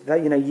 just,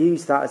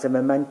 use that as a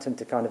momentum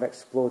to kind of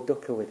explore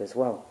dukkha with as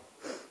well.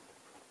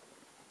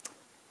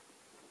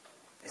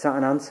 Is that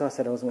an answer? I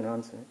said I wasn't going to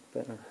answer it,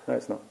 but no,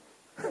 it's not.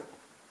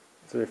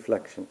 It's a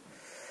reflection.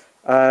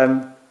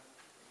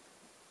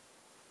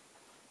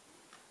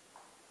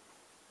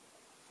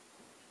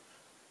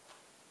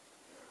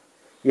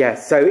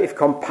 So if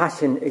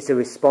compassion is a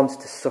response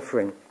to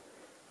suffering,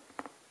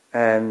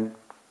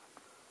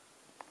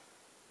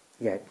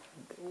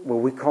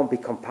 we can't be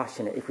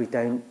compassionate if we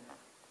don't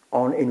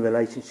in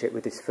relationship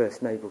with this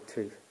first noble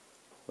truth,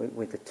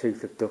 with the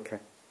truth of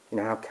dukkha.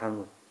 How can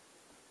we?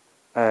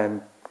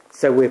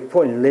 So we're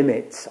putting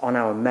limits on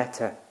our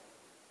metta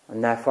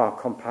and therefore our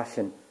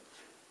compassion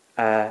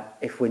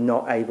if we're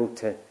not able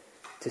to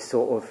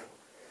sort of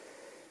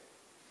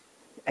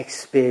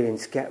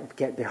experience,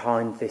 get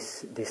behind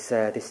this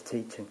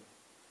teaching.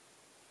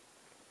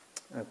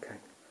 Okay.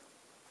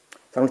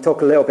 So I'm going to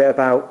talk a little bit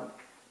about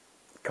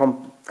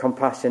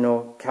compassion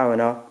or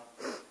karuna.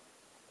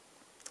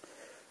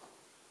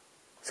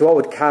 So what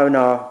would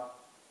karuna,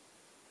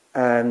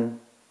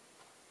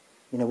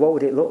 what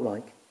would it look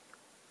like?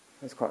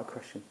 That's quite a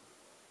question.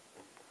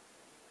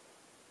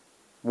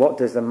 What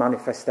does the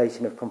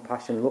manifestation of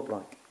compassion look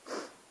like?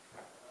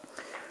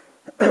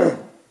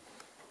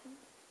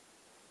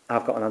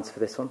 I've got an answer for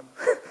this one.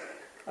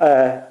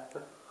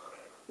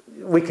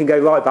 We can go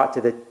right back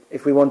to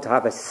if we want to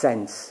have a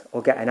sense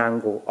or get an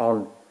angle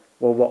on,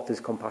 well, what does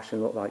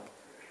compassion look like?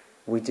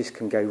 We just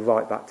can go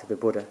right back to the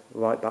Buddha,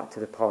 right back to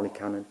the Pali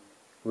Canon,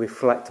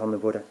 reflect on the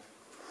Buddha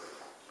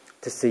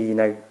to see,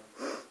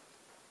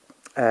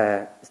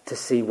 to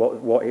see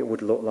what it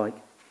would look like.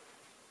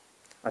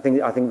 I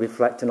think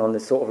reflecting on the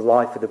sort of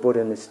life of the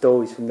Buddha and the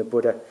stories from the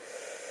Buddha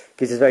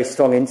gives us very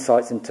strong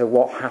insights into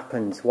what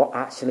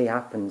actually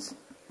happens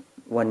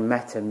when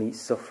metta meets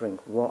suffering.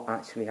 What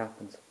actually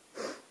happens?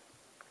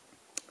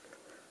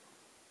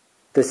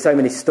 There's so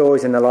many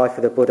stories in the life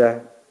of the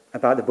Buddha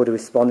about the Buddha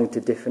responding to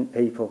different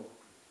people.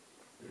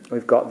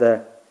 We've got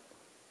the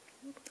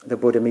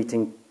Buddha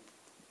meeting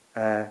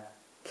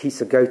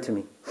Kisa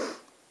Gotami.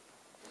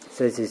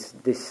 So there's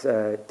this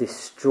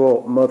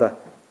distraught mother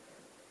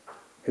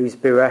who's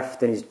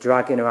bereft and is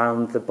dragging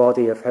around the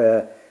body of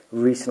her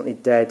recently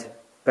dead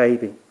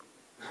baby.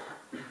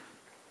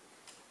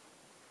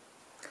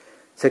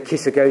 So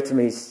Kisa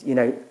Gotami's,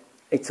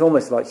 it's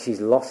almost like she's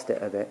lost it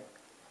a bit.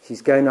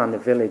 She's going around the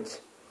village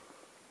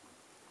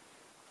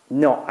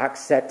not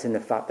accepting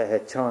the fact that her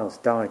child's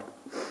died.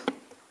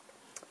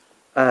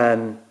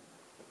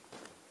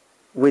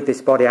 With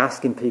this body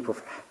asking people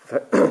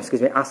for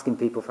asking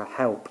people for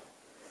help.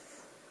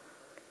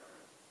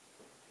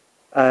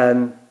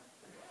 And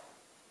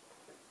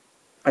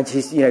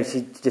she's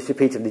just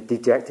repeatedly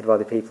dejected by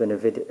the people in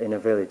a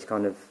village,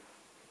 kind of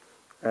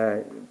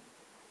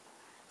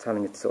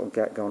telling her to sort of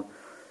get gone.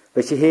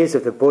 But she hears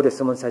of the Buddha.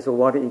 Someone says, "Well,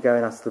 why don't you go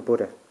and ask the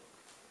Buddha?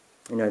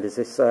 There's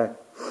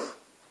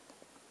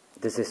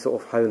this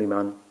sort of holy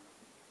man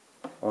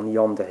on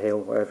yonder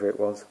hill, wherever it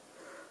was.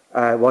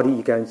 Why don't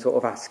you go and sort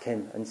of ask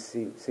him and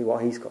see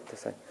what he's got to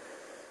say?"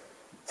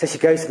 So she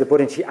goes to the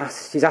Buddha and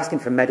she's asking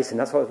for medicine.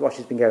 That's why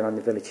she's been going around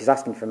the village. She's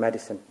asking for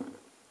medicine.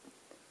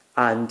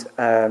 And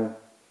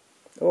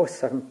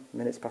 7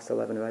 minutes past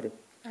 11 already.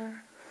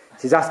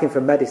 She's asking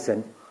for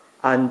medicine,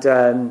 and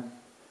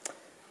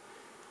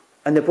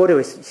the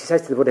Buddha she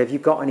says to the Buddha, "Have you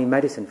got any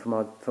medicine for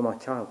my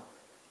child?"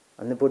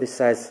 And the Buddha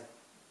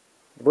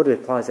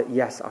replies that,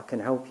 "Yes, I can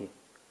help you."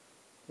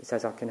 He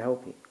says, "I can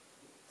help you."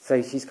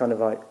 So she's kind of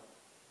like,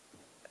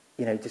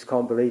 just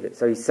can't believe it.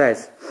 So he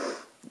says,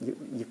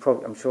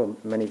 I'm sure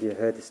many of you have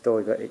heard the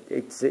story, but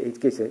it's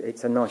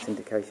a nice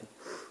indication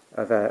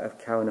of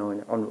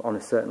karuna on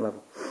a certain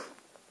level.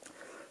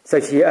 So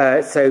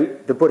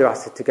the Buddha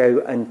asked her to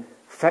go and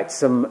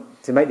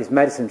to make this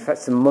medicine, fetch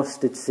some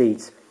mustard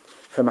seeds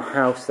from a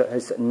house that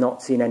has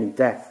not seen any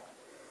death.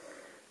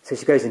 So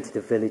she goes into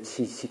the village.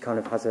 She kind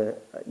of has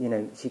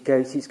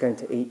she's going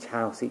to each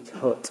house, each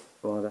hut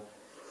rather,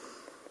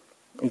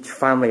 each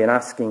family, and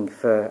asking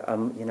for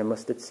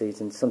mustard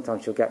seeds. And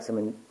sometimes she'll get some,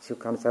 and she'll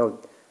kind of say, "Oh,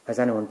 has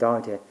anyone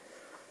died here?"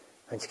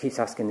 And she keeps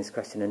asking this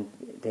question, and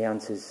the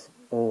answer's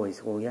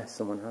always, "Well, yes,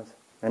 someone has."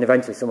 And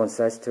eventually someone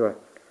says to her,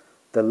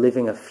 "The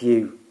living are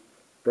few,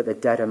 but the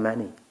dead are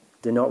many.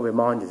 Do not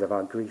remind us of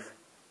our grief."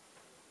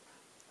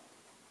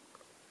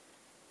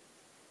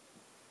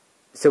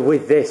 So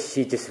with this,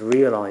 she just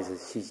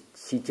realises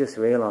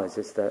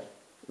that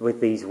with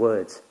these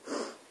words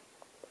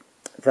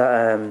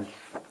that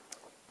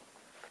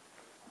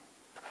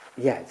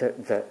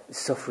that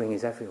suffering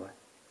is everywhere.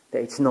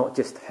 That it's not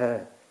just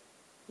her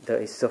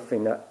that is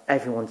suffering. That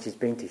everyone she's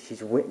been to,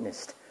 she's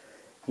witnessed,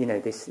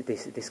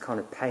 this kind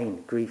of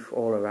pain, grief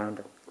all around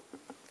her.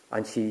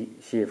 And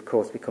she of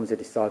course becomes a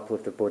disciple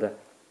of the Buddha,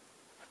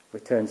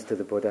 returns to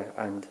the Buddha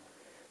and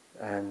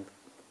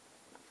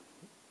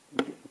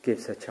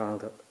gives her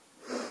child up.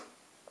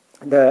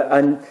 But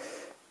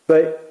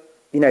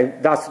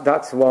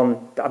that's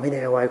one. I mean,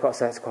 in a way, I've got to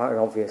say it's quite an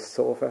obvious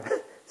sort of a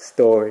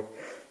story.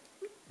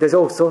 There's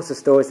all sorts of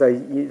stories. Though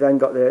you then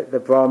got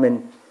the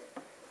Brahmin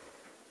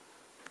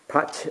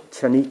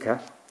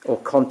Pachanika, or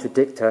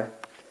contradictor,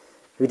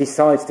 who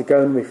decides to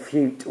go and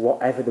refute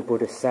whatever the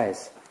Buddha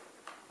says.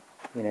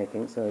 He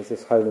thinks, oh,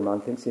 this holy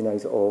man thinks he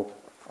knows it all.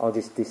 I'll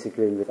just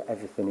disagree with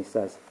everything he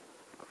says.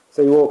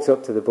 So he walks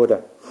up to the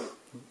Buddha.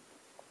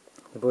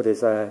 The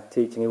Buddha's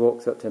teaching. He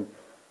walks up to him.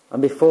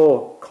 And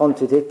before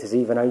contradictor's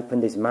even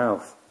opened his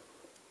mouth,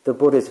 the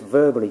Buddha's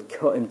verbally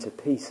cut him to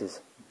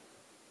pieces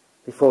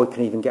before he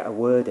can even get a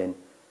word in.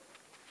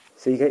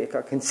 So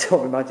I can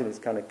sort of imagine this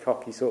kind of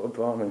cocky sort of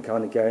Brahmin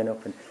kind of going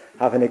up and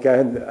having a go,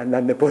 and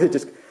then the Buddha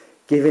just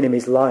giving him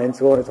his lion's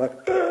horn. It's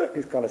like,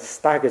 he kind of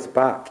staggers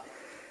back.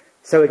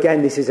 So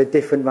again, this is a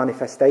different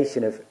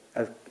manifestation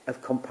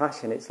of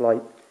compassion. It's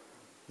like,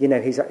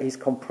 he's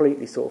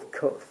completely sort of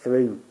cut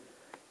through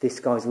this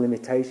guy's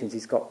limitations.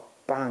 He's got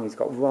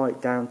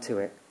right down to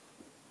it.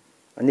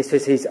 And this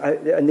was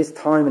and this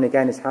time and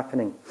again is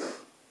happening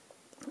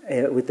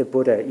with the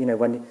Buddha,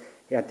 when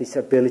he had this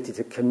ability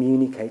to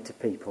communicate to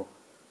people.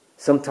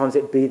 Sometimes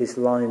it'd be this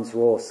lion's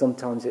roar,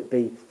 sometimes it'd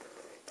be,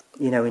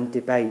 in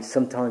debate,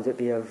 sometimes it'd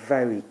be a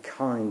very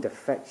kind,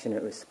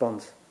 affectionate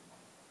response.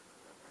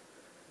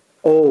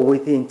 Always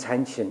with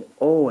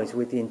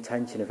the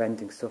intention of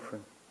ending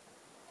suffering.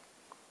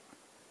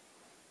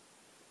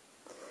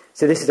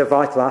 So this is a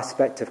vital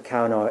aspect of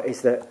Karuna,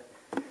 is that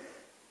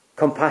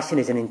compassion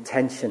is an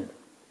intention.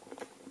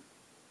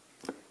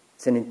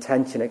 It's an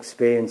intention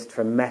experienced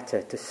from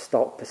metta to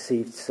stop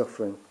perceived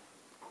suffering.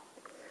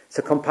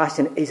 So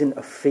compassion isn't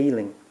a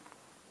feeling.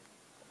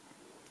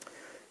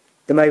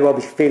 There may well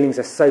be feelings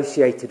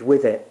associated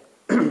with it,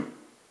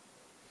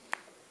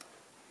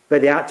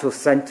 but the actual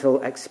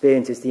central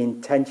experience is the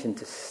intention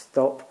to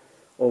stop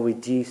or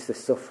reduce the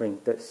suffering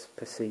that's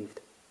perceived.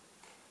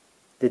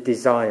 The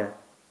desire,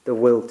 the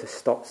will to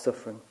stop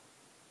suffering.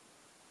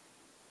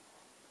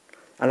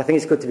 And I think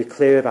it's good to be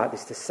clear about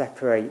this, to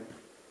separate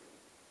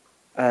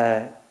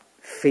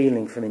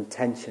feeling from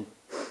intention.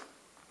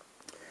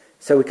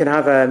 So we can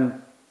have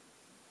an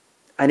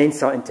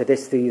insight into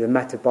this through the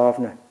metta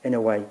bhavana in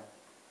a way.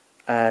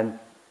 So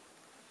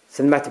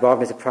the metta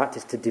bhavana is a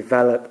practice to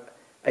develop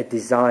a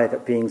desire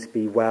that beings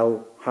be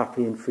well,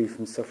 happy and free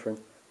from suffering.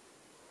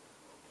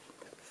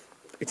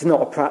 It's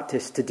not a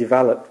practice to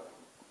develop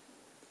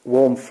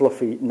warm,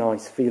 fluffy,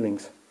 nice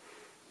feelings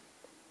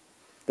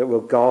that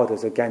will guard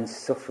us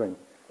against suffering,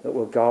 that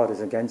will guard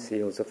us against the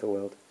ills of the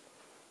world.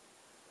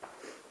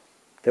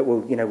 That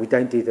will, we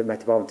don't do the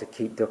metta bhavana to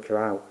keep dukkha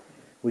out.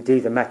 We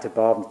do the metta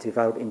bhavana to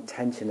develop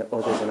intention that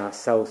others and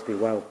ourselves be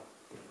well.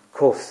 Of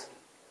course,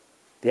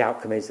 the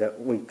outcome is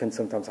that we can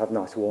sometimes have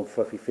nice, warm,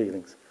 fluffy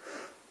feelings,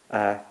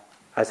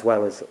 as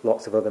well as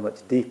lots of other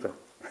much deeper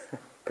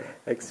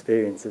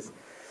experiences.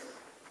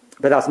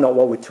 But that's not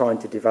what we're trying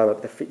to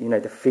develop. The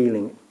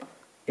feeling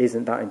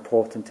isn't that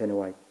important in a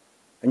way.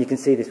 And you can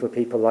see this with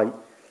people like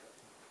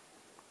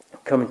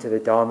coming to the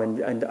Dharma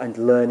and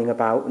learning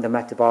about the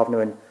metta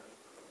bhavana, and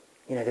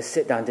they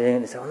sit down doing it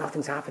and they say, oh,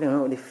 nothing's happening, I'm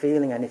not really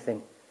feeling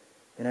anything.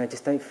 I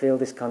just don't feel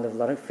this kind of,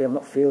 I'm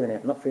not feeling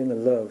it, I'm not feeling the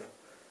love.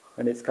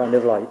 And it's kind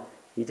of like,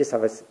 you just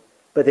have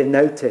but they've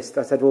noticed.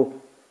 I said, well,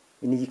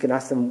 you can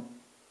ask them,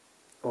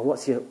 well,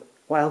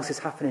 what else is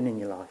happening in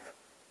your life?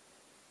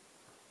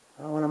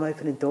 Oh, well, I'm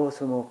opening doors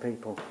for more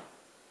people.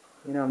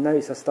 I've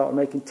noticed I started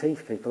making tea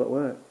for people at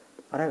work.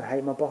 I don't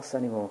hate my boss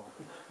anymore.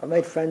 I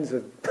made friends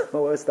with my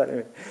worst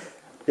enemy.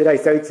 So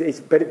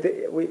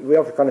we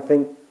often kind of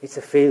think it's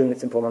a feeling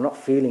that's important. I'm not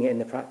feeling it in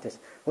the practice.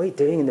 What are you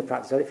doing in the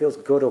practice? Whether it feels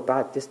good or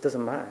bad, just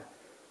doesn't matter.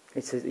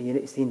 It's the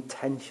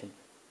intention.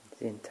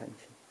 It's the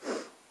intention.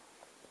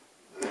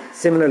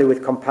 Similarly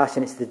with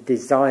compassion, it's the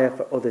desire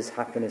for others'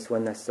 happiness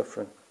when they're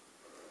suffering.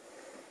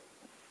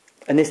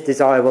 And this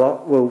desire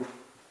will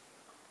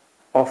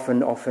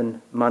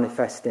often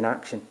manifest in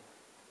action.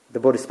 The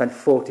Buddha spent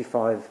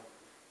 45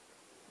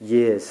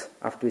 years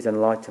after his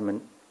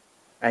enlightenment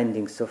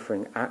ending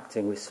suffering,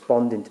 acting,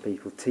 responding to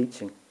people,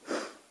 teaching.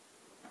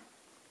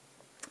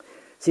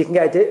 So we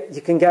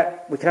can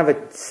have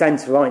a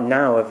sense right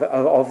now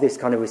of this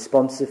kind of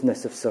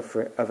responsiveness of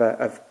suffering,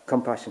 of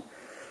compassion.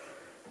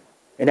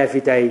 In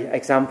everyday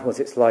examples,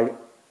 it's like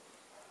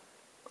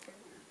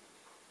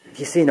if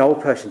you see an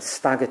old person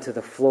stagger to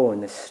the floor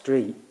in the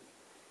street,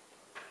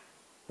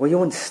 well, you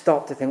wouldn't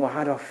stop to think, well,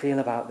 how do I feel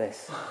about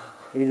this?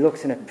 He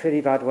looks in a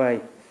pretty bad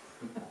way.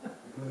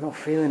 I'm not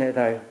feeling it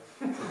though.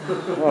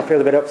 Oh, I feel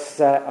a bit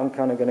upset. I'm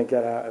kind of going to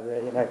get out of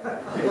there.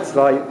 It's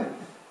like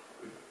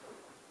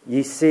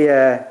you see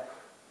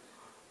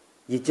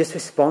you just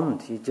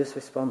respond. You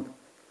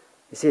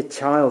see a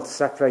child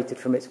separated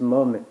from its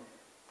mum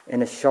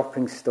in a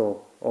shopping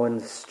store or in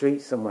the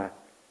street somewhere.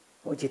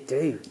 What would you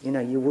do?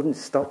 You wouldn't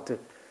stop to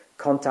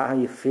contact how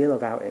you feel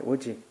about it,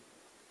 would you?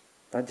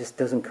 That just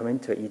doesn't come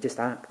into it. You just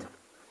act.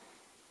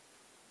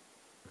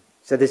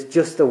 So there's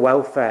just the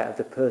welfare of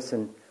the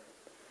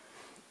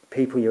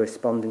people you're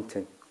responding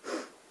to.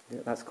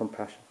 That's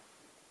compassion.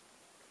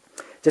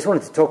 Just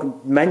wanted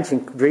to mention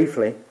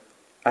briefly,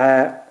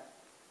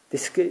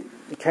 this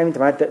came into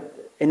my head that,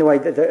 in a way,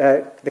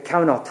 that the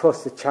Kavanagh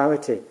Trust, the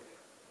charity,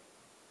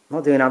 I'm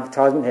not doing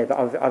advertisement here, but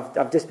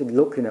I've just been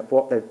looking at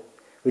what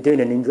we're doing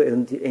an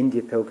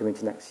India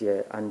pilgrimage next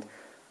year, and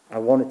I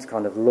wanted to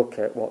kind of look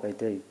at what they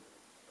do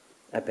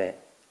a bit.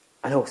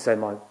 And also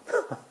my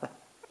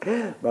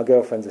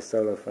girlfriend's a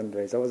solo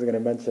fundraiser. I wasn't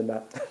going to mention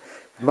that.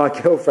 My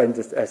girlfriend's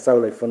a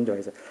solo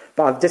fundraiser.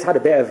 But I've just had a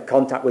bit of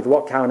contact with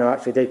what Kavanagh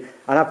actually do.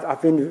 And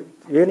I've been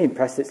really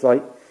impressed. It's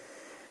like,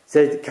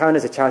 so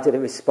Kavanagh's a charity that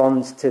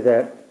responds to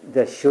the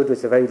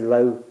Shudras, a very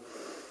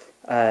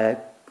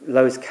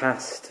lowest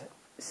caste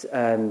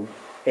in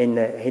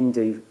the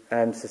Hindu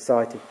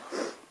society.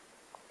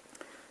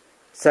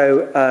 So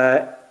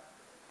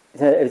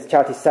it was a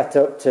charity set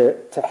up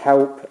to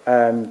help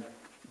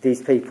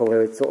these people who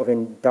are sort of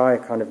in dire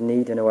kind of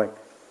need in a way.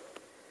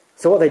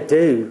 So what they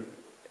do,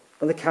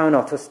 what the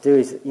Kavanagh Trust do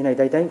is,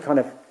 they don't kind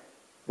of,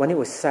 when it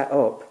was set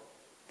up,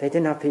 they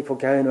didn't have people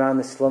going around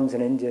the slums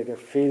in India,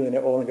 feeling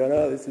it all and going,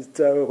 oh, this is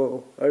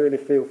terrible, I really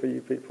feel for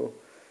you people.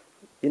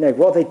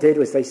 What they did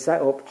was they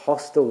set up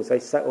hostels, they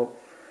set up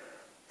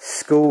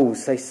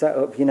schools, they set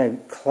up,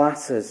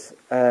 classes,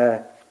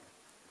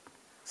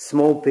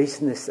 small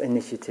business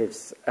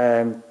initiatives,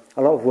 a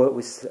lot of work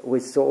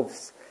with sort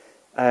of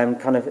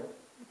kind of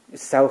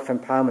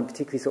self-empowerment,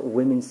 particularly sort of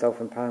women's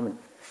self-empowerment.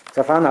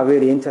 So I found that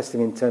really interesting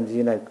in terms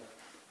of,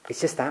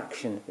 it's just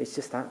action. It's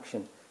just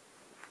action.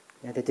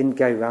 They didn't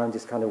go around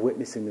just kind of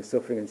witnessing the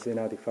suffering and seeing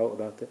how they felt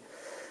about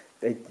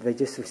it. They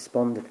just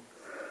responded.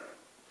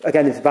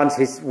 Again, there's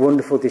Bante's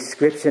wonderful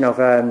description of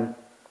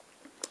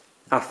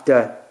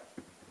after,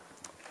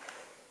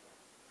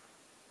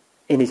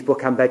 in his book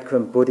Ambedkar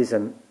and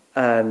Buddhism,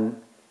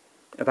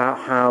 about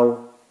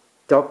how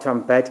Dr.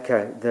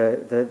 Ambedkar,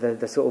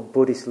 the sort of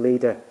Buddhist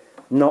leader,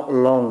 not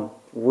long,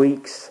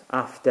 weeks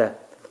after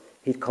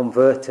he'd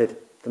converted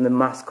from the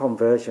mass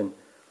conversion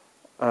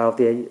of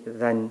the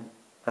then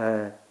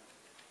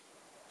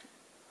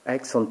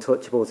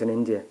ex-untouchables in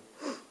India,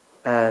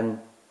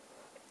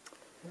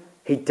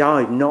 he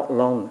died not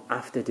long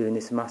after doing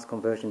this mass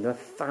conversion. There were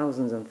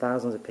thousands and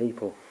thousands of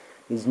people,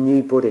 these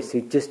new Buddhists,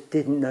 who just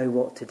didn't know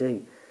what to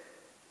do.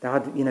 They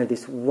had,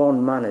 this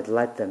one man had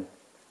led them,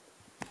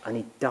 and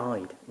he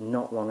died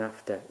not long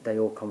after they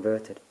all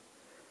converted.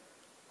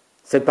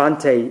 So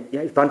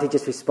Bante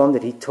just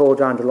responded. He toured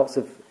around to lots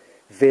of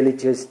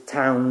villages,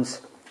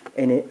 towns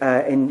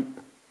in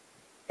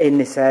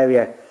this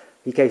area.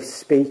 He gave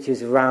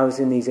speeches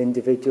rousing these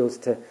individuals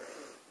to,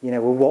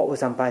 what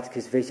was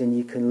Ambedkar's vision?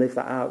 You can live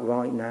that out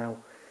right now.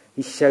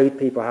 He showed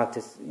people how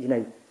to,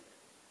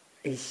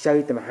 he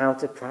showed them how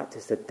to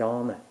practice the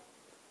Dharma.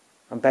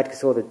 Ambedkar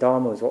saw the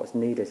Dharma was what was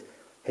needed.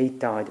 He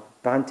died.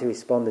 Bante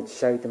responded,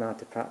 showed them how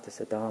to practice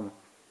the Dharma.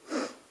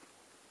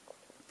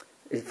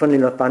 Funnily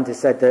enough, Bante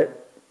said that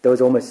there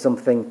was almost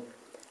something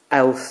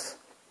else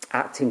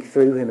acting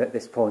through him at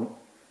this point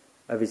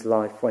of his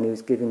life when he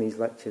was giving these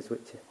lectures,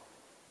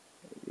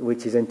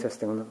 which is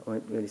interesting. I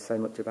won't really say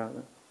much about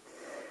that.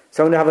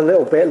 So I'm going to have a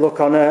little bit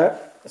look on a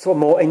sort of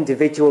more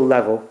individual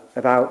level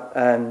about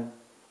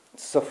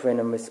suffering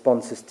and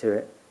responses to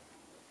it.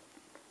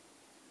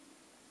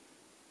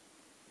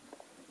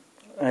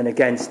 And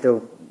again,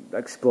 still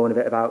exploring a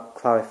bit about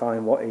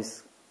clarifying what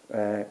is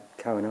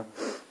Kavanagh.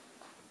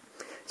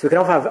 So we can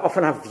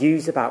often have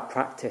views about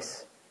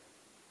practice,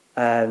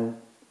 about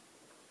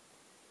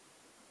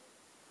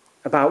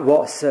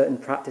what certain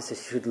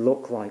practices should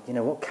look like,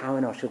 what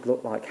Kavanagh should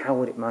look like, how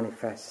would it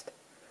manifest.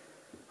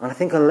 And I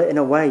think in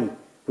a way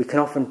we can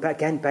often,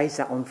 again, base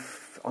that on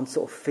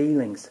sort of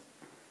feelings.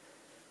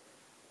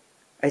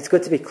 It's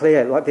good to be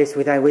clear, like this,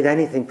 with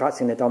anything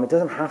practicing the Dharma, it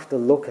doesn't have to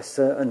look a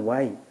certain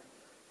way.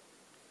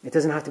 It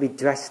doesn't have to be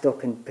dressed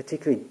up in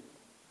particularly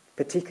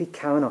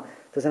Kavanagh,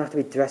 doesn't have to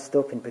be dressed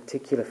up in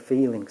particular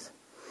feelings.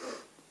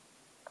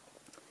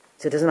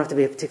 So it doesn't have to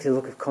be a particular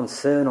look of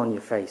concern on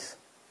your face.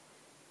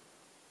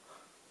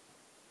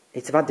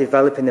 It's about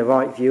developing the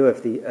right view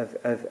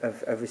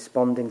of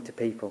responding to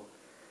people.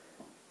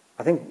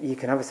 I think you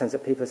can have a sense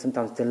that people are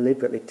sometimes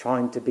deliberately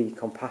trying to be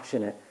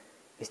compassionate.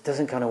 It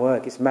doesn't kind of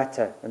work. It's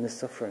metta and the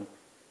suffering.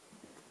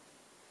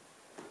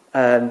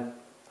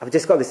 I've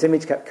just got this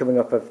image kept coming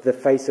up of the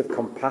face of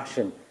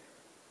compassion,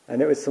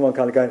 and it was someone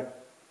kind of going,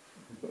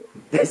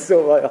 this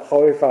sort of like a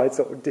horrified,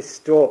 sort of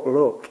distraught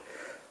look,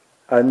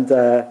 and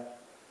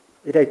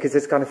because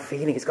it's kind of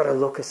feeling, it's got to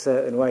look a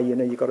certain way.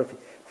 You've got to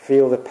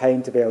feel the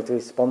pain to be able to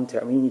respond to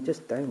it. I mean, you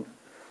just don't,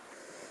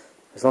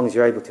 as long as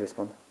you're able to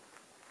respond.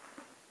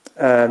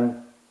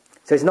 So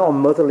it's not a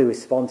motherly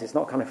response. It's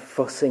not kind of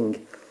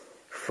fussing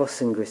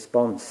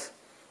response.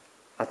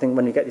 I think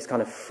when you get this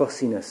kind of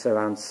fussiness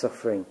around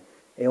suffering,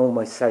 it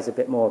almost says a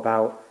bit more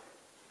about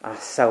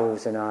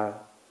ourselves and our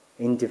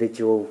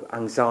individual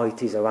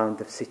anxieties around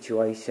the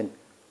situation.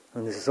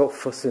 And there's a sort of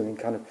fussing and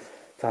kind of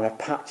trying to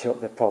patch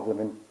up the problem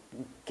and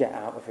get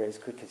out of it as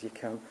quick as you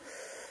can.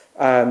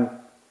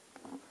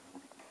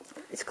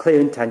 It's clear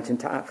intention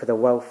to act for the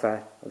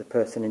welfare of the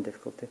person in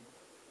difficulty.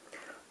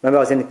 Remember,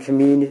 I was in the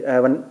community,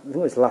 I think it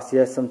was last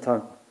year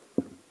sometime.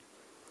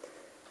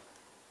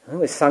 I think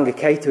it was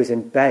Sangaketa was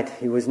in bed.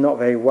 He was not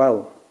very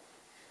well.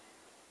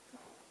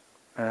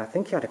 I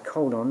think he had a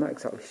cold, I'm not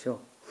exactly sure.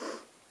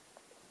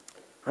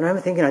 And I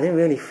remember thinking I didn't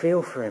really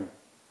feel for him.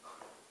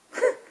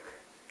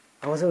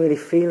 I wasn't really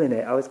feeling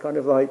it. I was kind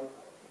of like,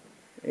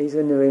 he's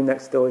in the room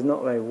next door, he's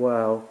not very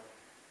well.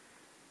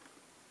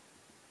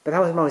 But that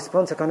was my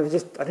response. I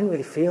didn't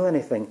really feel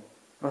anything.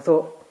 I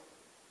thought,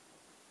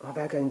 I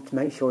better go and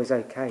make sure he's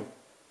okay.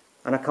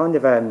 And I kind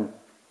of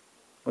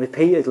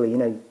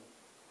repeatedly,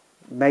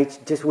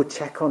 just would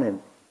check on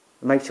him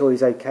and make sure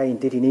he's okay and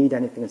did he need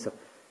anything and stuff.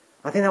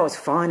 I think that was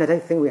fine. I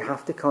don't think we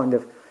have to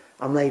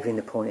I'm labouring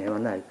the point here, I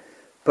know.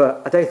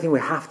 But I don't think we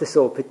have to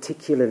sort of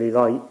particularly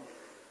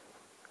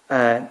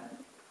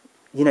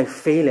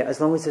feel it,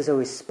 as long as there's a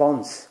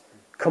response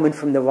coming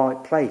from the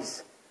right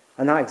place.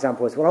 And that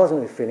example was, I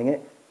wasn't really feeling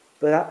it,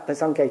 but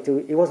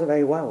Sangaketa, he wasn't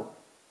very well.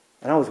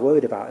 And I was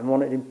worried about him,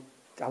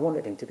 I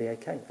wanted him to be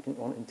okay. I didn't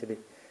want him to be,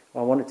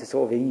 I wanted to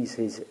sort of ease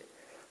his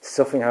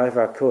suffering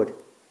however I could.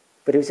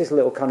 But it was just a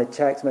little kind of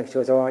check to make sure he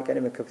was all right, get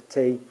him a cup of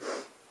tea,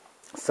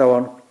 so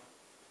on.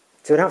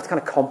 So we don't have to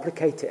kind of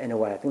complicate it in a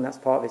way. I think that's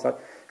part of it. It's like,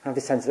 I have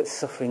the sense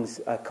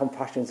that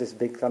compassion's this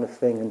big kind of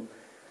thing, and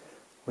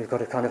we've got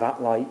to kind of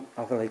act like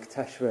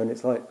Avalokiteshvara, and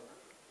it's like,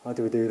 how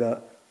do we do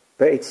that?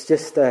 But it's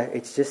just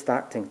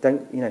acting.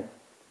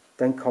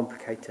 Don't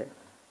complicate it.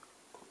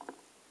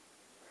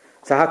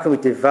 So how can we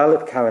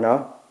develop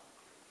karuna?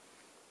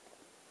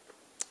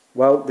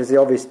 Well, there's the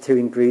obvious two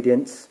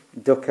ingredients,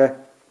 dukkha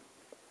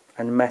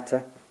and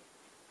metta.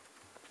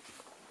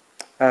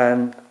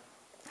 So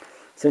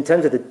in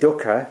terms of the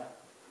dukkha,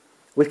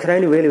 we can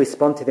only really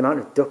respond to the amount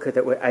of dukkha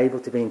that we're able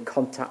to be in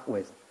contact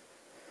with.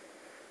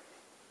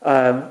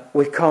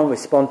 We can't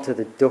respond to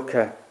the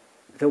dukkha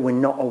that we're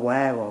not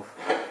aware of.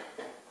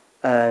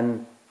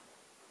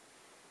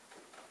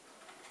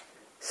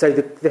 So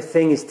the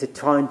thing is to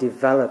try and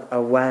develop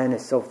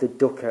awareness of the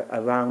dukkha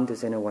around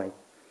us in a way.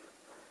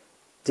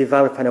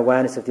 Develop an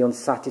awareness of the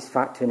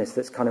unsatisfactoriness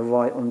that's kind of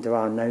right under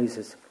our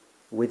noses,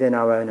 within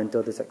our own and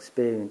others'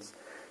 experience.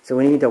 So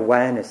we need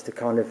awareness to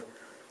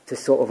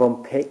sort of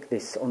unpick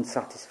this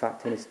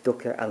unsatisfactoriness,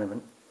 dukkha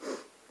element.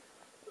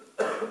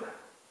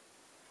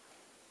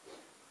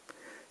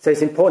 So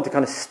it's important to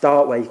kind of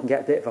start where you can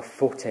get a bit of a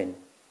footing.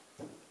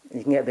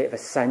 You can get a bit of a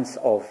sense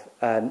of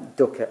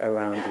dukkha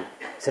around you.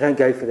 So don't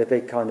go for the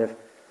big kind of,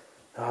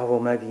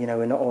 maybe,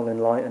 we're not all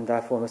enlightened,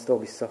 therefore we must all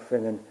be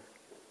suffering, and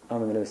I'm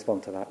going to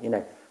respond to that.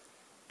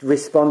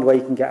 Respond where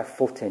you can get a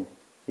footing.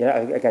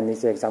 Again, this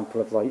is an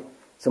example of like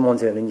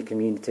someone's ill in your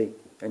community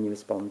and you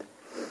respond.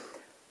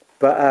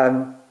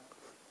 But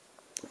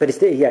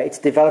it's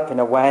developing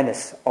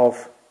awareness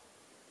of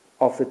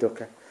the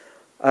dukkha.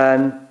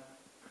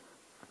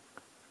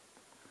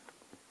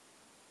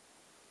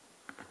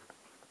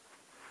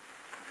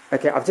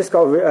 Okay, I've just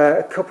got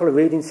a couple of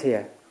readings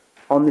here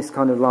on this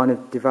kind of line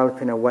of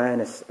developing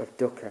awareness of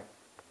dukkha.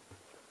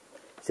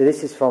 So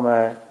this is from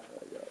a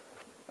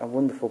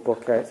wonderful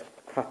book. It's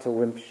Patal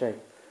Rinpoche,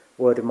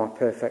 Words of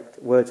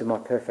My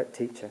Perfect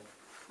Teacher.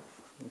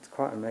 It's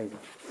quite amazing.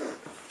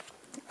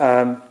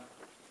 So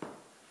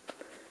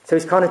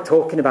he's kind of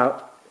talking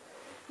about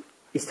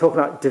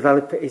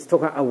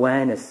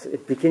awareness,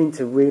 beginning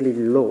to really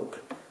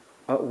look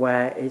at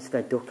where is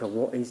there dukkha,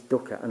 what is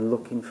dukkha, and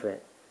looking for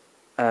it.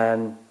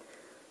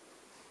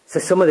 So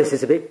some of this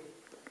is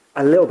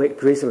a little bit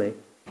grisly,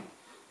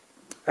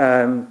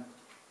 but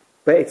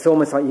it's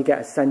almost like you get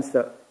a sense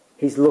that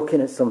he's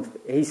looking at something,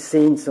 he's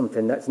seen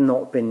something that's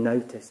not been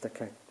noticed.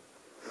 Okay.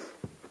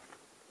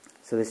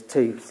 So there's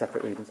two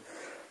separate readings.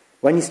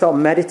 When you start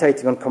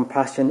meditating on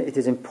compassion, it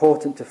is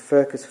important to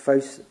focus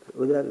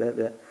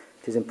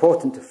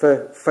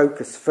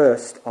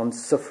first on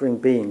suffering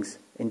beings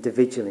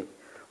individually,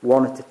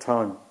 one at a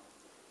time.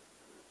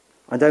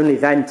 And only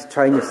then to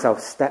train yourself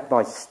step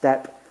by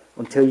step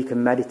until you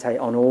can meditate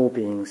on all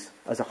beings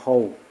as a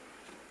whole.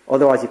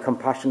 Otherwise your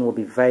compassion will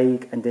be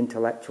vague and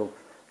intellectual.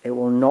 It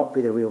will not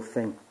be the real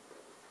thing.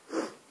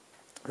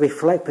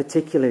 Reflect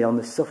particularly on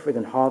the suffering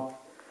and hard.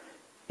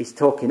 He's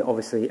talking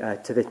obviously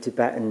to the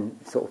Tibetan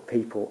sort of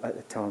people at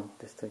the time,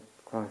 just to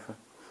clarify.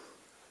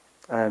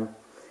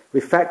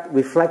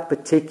 Reflect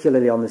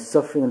particularly on the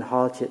suffering and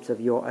hardships of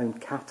your own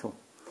cattle,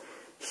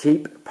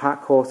 sheep,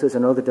 pack horses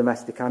and other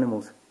domestic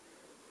animals.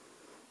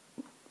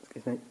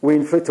 We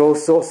inflict all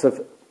sorts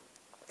of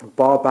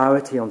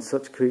barbarity on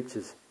such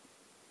creatures,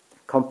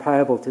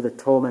 comparable to the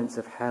torments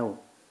of hell.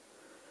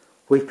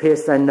 We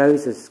pierce their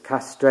noses,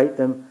 castrate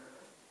them,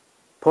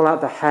 pull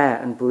out their hair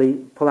and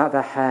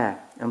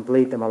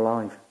bleed them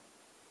alive.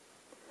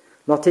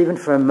 Not even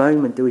for a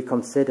moment do we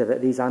consider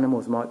that these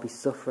animals might be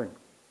suffering.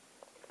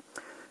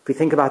 If we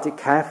think about it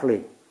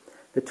carefully,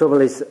 the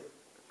trouble is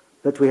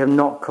that we have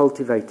not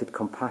cultivated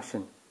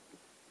compassion.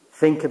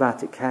 Think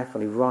about it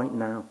carefully right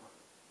now.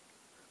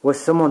 Were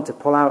someone to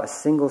pull out a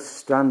single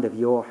strand of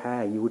your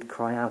hair, you would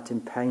cry out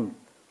in pain.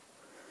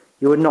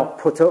 You would not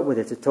put up with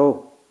it at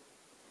all.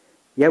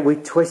 Yet we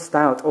twist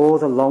out all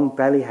the long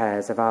belly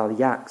hairs of our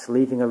yaks,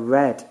 leaving a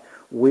red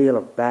wheel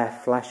of bare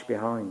flesh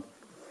behind.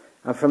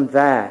 And from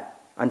there,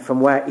 and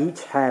from where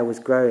each hair was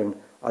growing,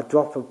 a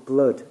drop of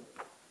blood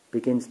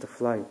begins to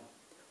flow.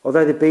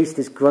 Although the beast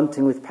is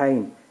grunting with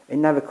pain, it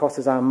never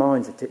crosses our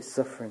minds that it's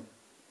suffering.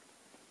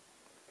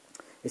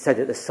 It said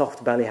that the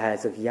soft belly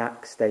hairs of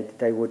yaks,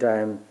 they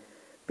would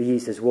be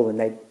used as wool,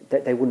 and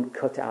they wouldn't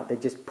cut it out,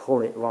 they'd just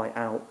pull it right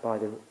out by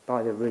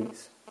the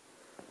roots.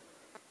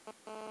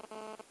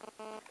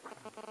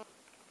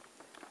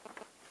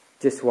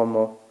 Just one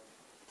more.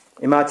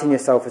 Imagine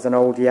yourself as an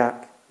old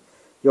yak,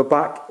 your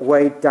back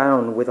weighed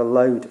down with a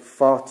load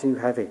far too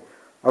heavy,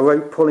 a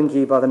rope pulling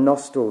you by the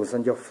nostrils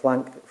and your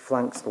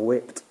flanks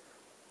whipped,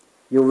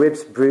 your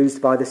ribs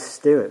bruised by the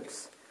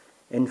stirrups,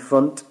 in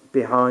front,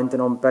 behind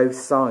and on both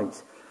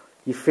sides.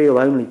 You feel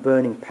only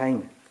burning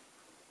pain.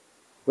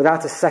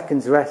 Without a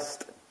second's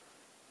rest,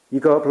 you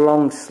go up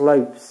long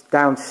slopes,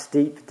 down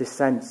steep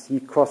descents, you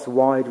cross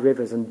wide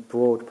rivers and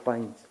broad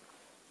plains.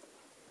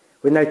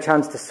 With no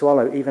chance to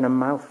swallow even a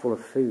mouthful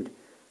of food,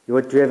 you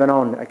are driven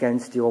on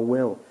against your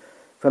will,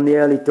 from the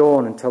early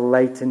dawn until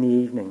late in the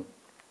evening,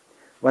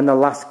 when the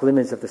last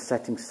glimmers of the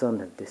setting sun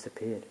have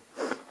disappeared.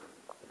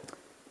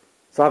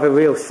 So I have a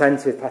real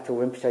sense with Patel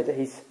Rinpoche that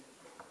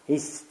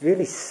he's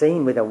really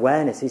seen with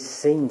awareness, he's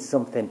seen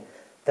something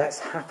that's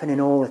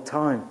happening all the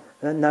time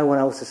that no one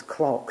else has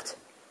clocked.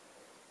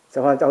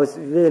 So I was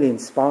really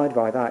inspired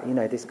by that,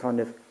 this kind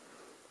of,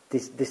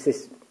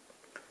 this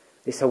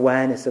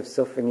awareness of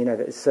suffering, that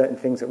there's certain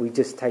things that we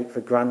just take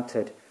for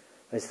granted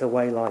as the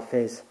way life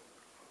is.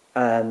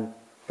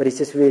 But it's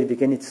just really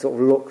beginning to sort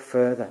of look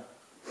further.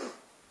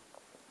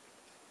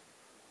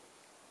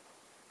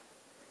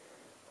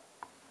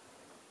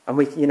 And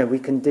we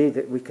can do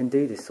that. We can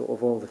do this sort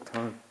of all the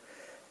time.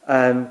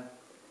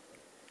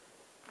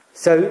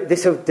 So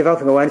this sort of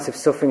developing awareness of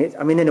suffering,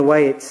 in a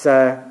way,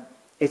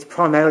 it's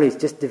primarily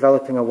just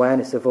developing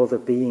awareness of other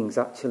beings.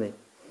 Actually,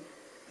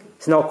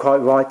 it's not quite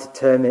right to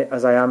term it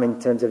as I am in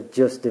terms of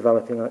just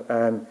developing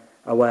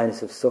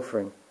awareness of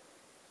suffering.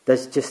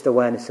 There's just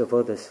awareness of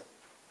others.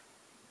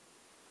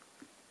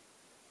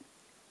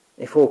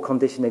 If all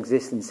conditioned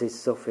existence is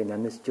suffering,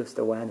 then there's just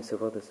awareness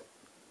of others.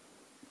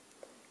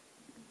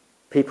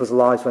 People's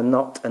lives, when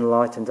not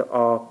enlightened,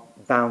 are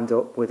bound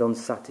up with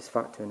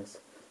unsatisfactoriness.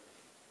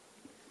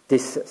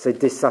 So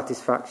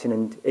dissatisfaction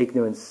and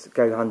ignorance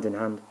go hand in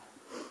hand.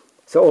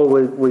 So all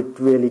we're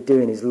really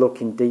doing is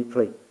looking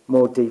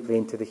more deeply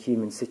into the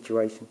human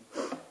situation.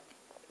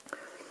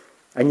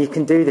 And you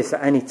can do this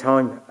at any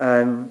time.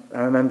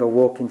 I remember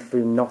walking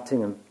through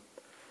Nottingham,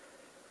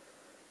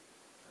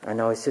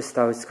 and I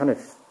was kind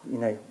of,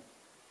 I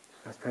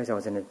suppose I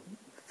was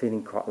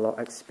feeling quite a lot,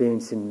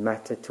 experiencing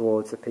metta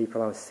towards the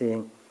people I was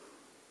seeing.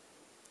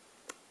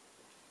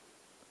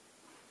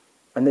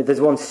 And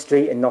there's one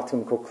street in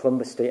Nottingham called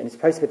Clumber Street, and it's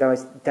supposed to be the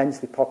most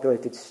densely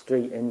populated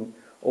street in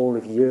all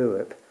of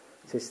Europe.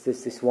 So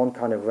there's this one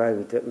kind of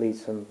road that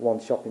leads from one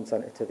shopping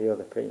centre to the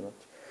other, pretty much,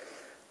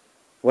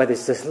 where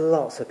there's just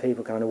lots of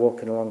people kind of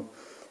walking along.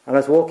 And I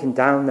was walking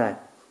down there,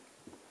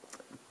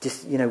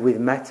 just, with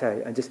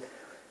metta, and just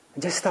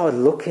started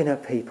looking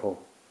at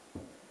people.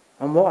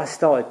 And what I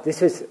started,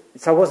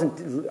 I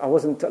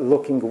wasn't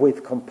looking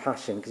with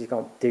compassion, because you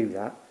can't do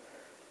that.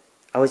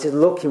 I was just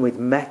looking with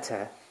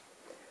metta.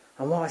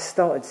 And what I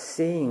started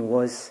seeing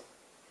was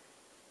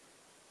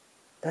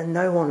that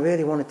no one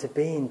really wanted to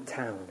be in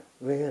town,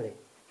 really.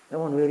 No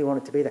one really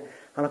wanted to be there.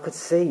 And I could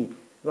see,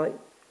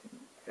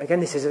 again,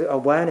 this is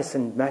awareness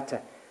and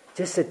metta,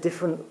 just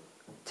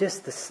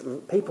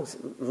people's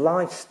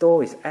life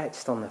stories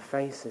etched on their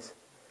faces.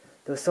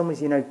 There was some,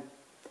 so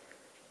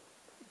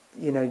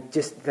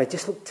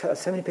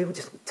many people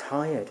just looked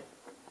tired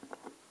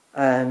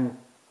and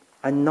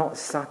not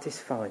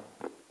satisfied.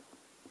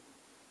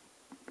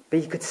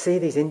 But you could see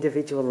these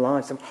individual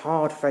lives, some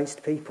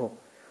hard-faced people,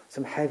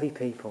 some heavy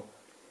people.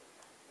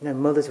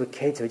 Mothers with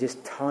kids who are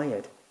just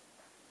tired.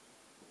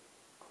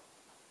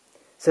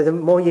 So the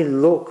more you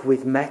look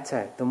with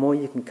metta, the more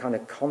you can kind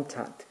of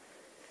contact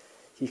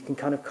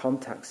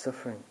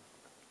suffering.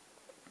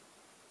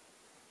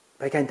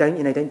 But again,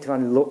 don't try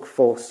and look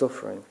for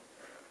suffering.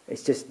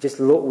 It's just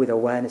look with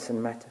awareness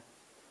and metta.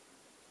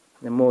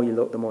 The more you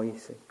look, the more you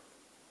see.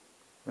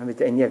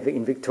 Remember,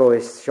 in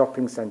Victoria's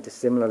shopping centre,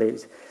 similarly,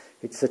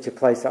 it's such a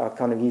place that I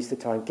kind of used to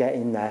try and get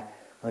in there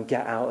and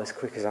get out as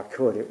quick as I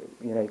could. It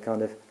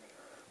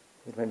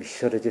made me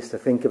shudder just to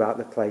think about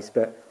the place.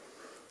 But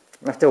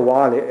after a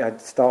while,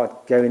 I'd started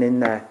going in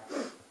there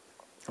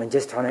and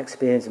just trying to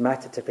experience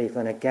metta to people.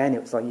 And again, it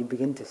was like you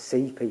begin to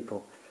see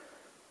people,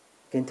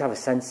 begin to have a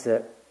sense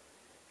that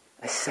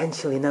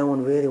essentially no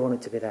one really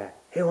wanted to be there.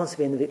 Who wants to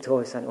be in the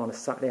Victoria Centre on a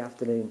Saturday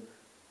afternoon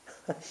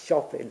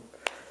shopping?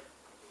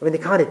 They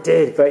kind of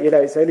did, but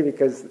it's only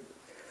because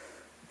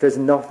there's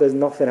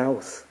nothing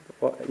else.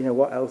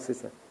 What else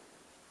is there?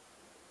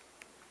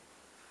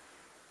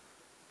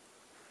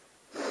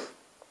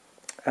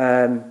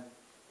 So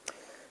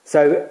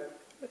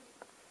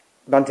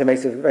Bhante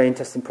makes a very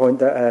interesting point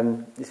that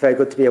it's very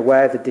good to be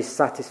aware of the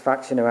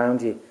dissatisfaction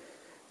around you.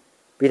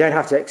 But you don't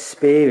have to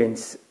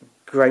experience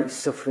great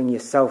suffering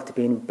yourself to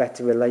be in a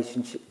better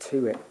relationship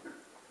to it.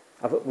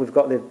 We've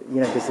got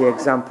there's the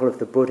example of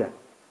the Buddha.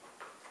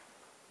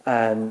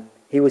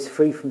 He was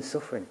free from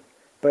suffering,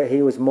 but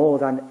he was more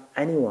than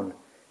anyone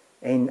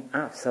in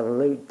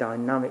absolute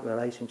dynamic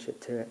relationship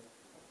to it.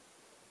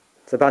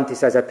 So Bhante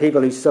says that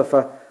people who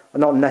suffer are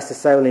not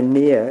necessarily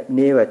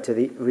nearer to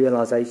the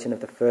realization of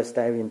the first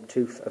Aryan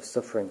truth of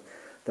suffering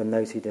than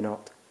those who do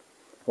not.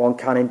 One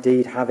can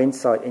indeed have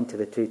insight into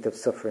the truth of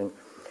suffering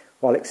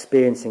while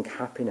experiencing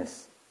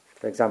happiness,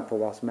 for example,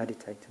 whilst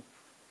meditating.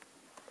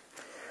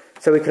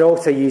 So we can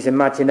also use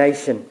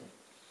imagination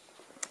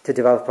to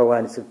develop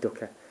awareness of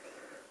dukkha.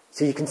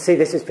 So you can see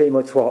this is pretty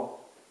much what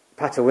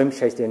Pata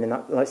Rinpoche is doing in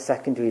that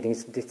second reading.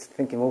 He's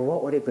thinking, well,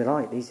 what would it be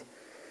like? These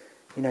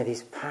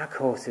pack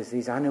horses,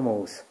 these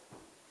animals.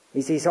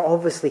 He's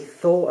obviously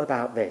thought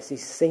about this.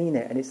 He's seen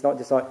it, and it's not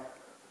just like,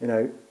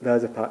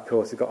 there's a pack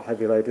horse, it's got a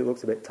heavy load, it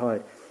looks a bit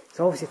tired. He's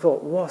obviously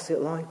thought, what's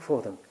it like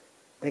for them?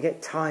 They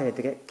get tired,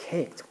 they get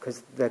kicked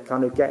because they're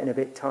kind of getting a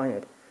bit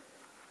tired.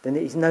 Then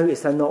he's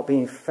noticed they're not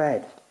being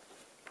fed.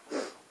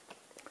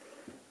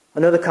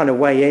 Another kind of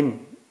way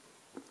in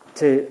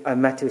to a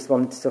metta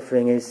response to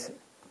suffering is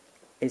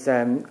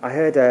I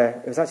heard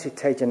it was actually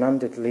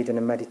Tejananda leading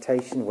a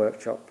meditation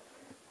workshop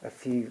a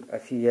few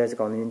years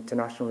ago on an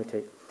international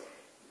retreat.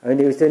 And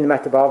he was doing the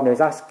metta bhavana, he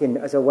was asking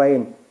as a way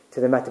in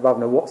to the metta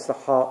bhavana, what's the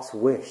heart's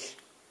wish?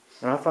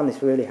 And I found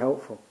this really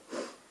helpful.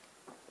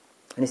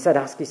 And he said,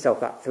 ask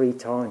yourself that 3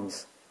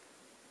 times.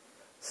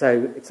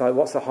 So it's like,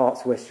 what's the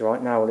heart's wish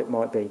right now? Well, it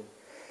might be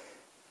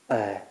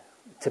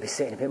to be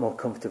sitting a bit more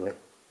comfortably.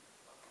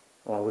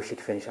 Or I wish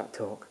you'd finish that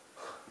talk.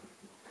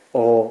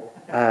 Or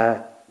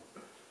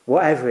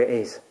whatever it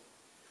is,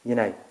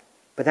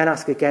 But then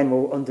ask again,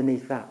 well,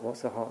 underneath that,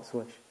 what's the heart's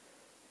wish?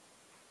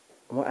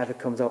 And whatever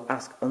comes up,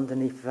 ask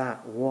underneath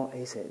that, what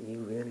is it you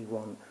really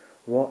want?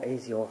 What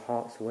is your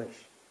heart's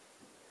wish?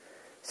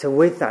 So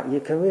with that,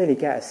 you can really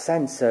get a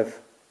sense of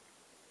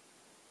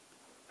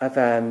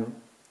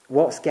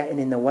what's getting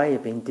in the way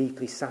of being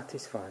deeply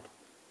satisfied.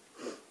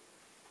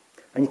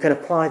 And you can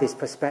apply this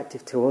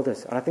perspective to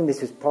others. And I think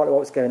this was partly what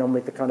was going on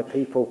with the kind of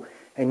people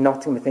in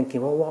Nottingham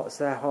thinking, well, what's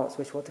their heart's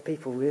wish? What do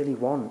people really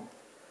want?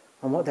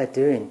 And what they're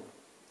doing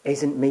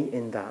isn't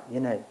meeting that,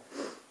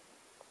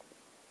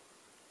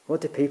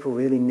 What do people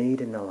really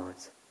need in their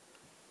lives?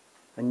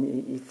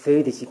 And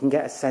through this, you can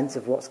get a sense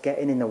of what's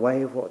getting in the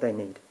way of what they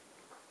need.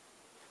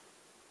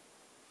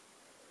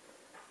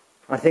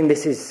 I think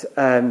this is...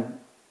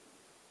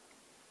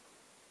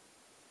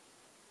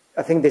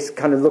 I think this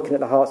kind of looking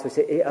at the heart's wish,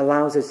 it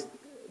allows us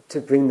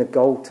to bring the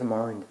goal to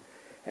mind.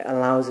 It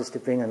allows us to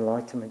bring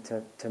enlightenment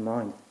to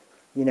mind.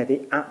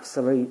 The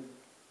absolute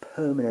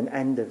permanent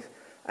end of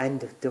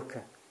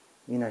dukkha,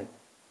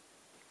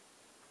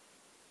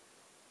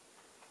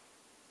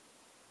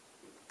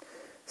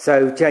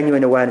 So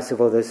genuine awareness of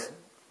others,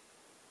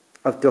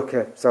 of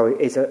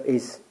dukkha,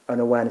 is an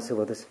awareness of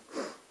others.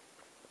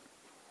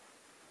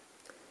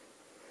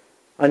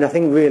 And I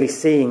think really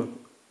seeing,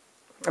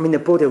 the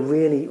Buddha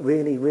really,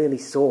 really, really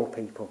saw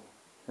people,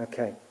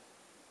 okay?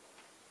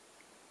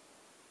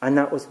 And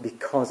that was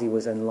because he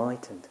was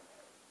enlightened,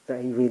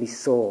 that he really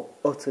saw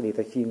utterly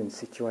the human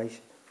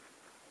situation.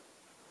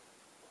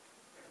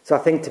 So I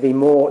think the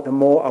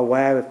more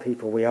aware of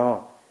people we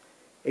are,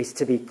 is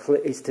to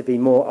be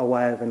more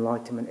aware of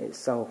enlightenment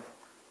itself,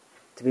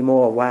 to be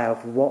more aware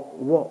of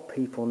what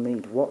people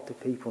need, what do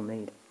people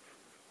need.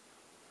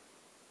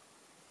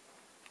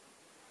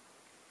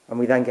 And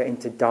we then get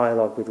into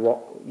dialogue with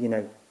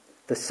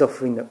the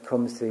suffering that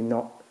comes through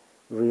not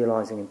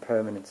realising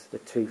impermanence, the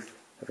truth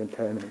of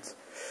impermanence.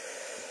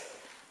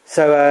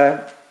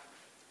 So,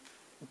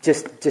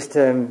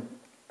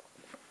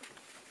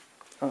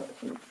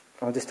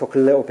 I'll just talk a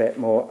little bit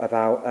more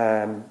about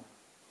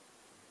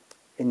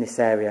in this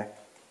area.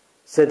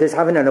 So there's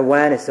having an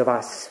awareness of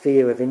our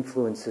sphere of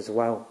influence as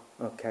well.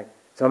 Okay.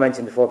 So I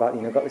mentioned before about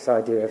got this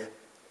idea of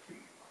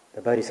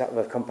the bodhisattva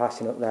of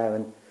compassion up there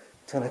and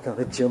trying to kind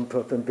of jump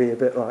up and be a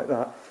bit like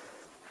that.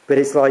 But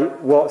it's like,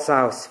 what's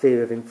our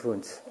sphere of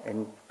influence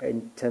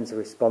in terms of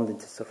responding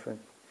to suffering?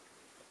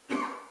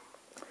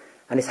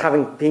 And it's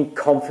being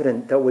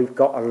confident that we've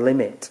got a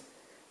limit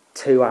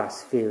to our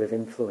sphere of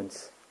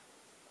influence.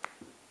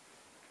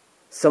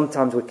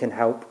 Sometimes we can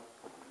help,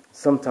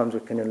 sometimes we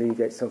can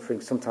alleviate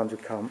suffering, sometimes we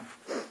can't.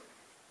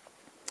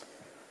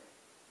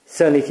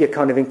 Certainly if you're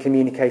kind of in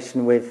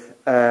communication with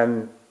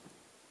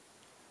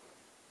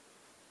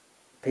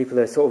people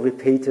that are sort of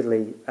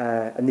repeatedly,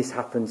 and this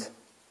happens,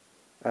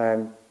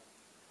 I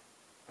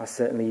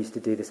certainly used to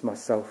do this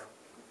myself.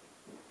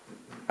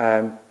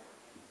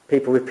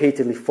 People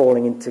repeatedly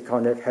falling into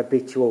kind of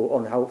habitual,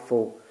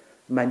 unhelpful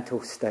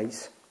mental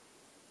states.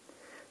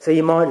 So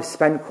you might have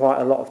spent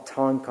quite a lot of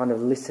time kind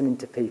of listening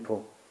to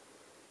people,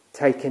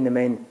 taking them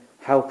in,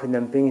 helping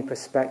them, bringing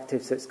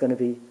perspectives that's going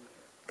to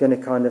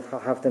kind of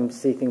have them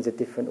see things a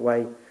different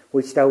way.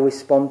 which they'll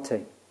respond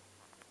to.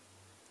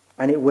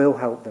 And it will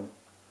help them.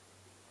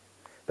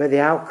 But the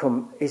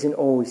outcome isn't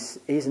always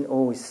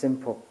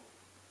simple.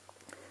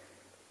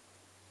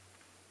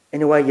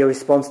 In a way, your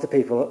response to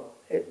people,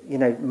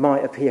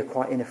 might appear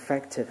quite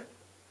ineffective.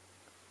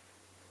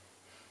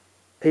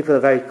 People are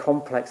very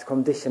complex.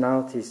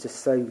 Conditionality is just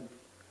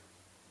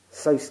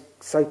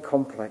so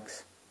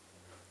complex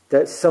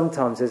that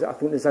sometimes I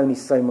think there's only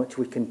so much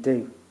we can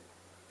do.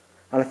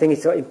 And I think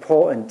it's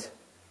important,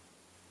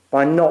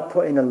 by not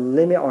putting a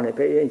limit on it,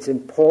 but it's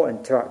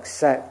important to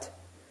accept,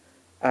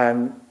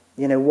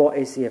 what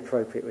is the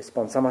appropriate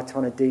response? Am I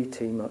trying to do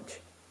too much?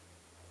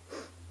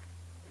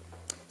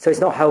 So it's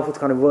not helpful to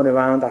kind of run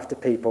around after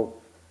people,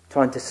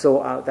 trying to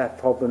sort out their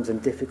problems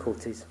and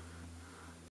difficulties.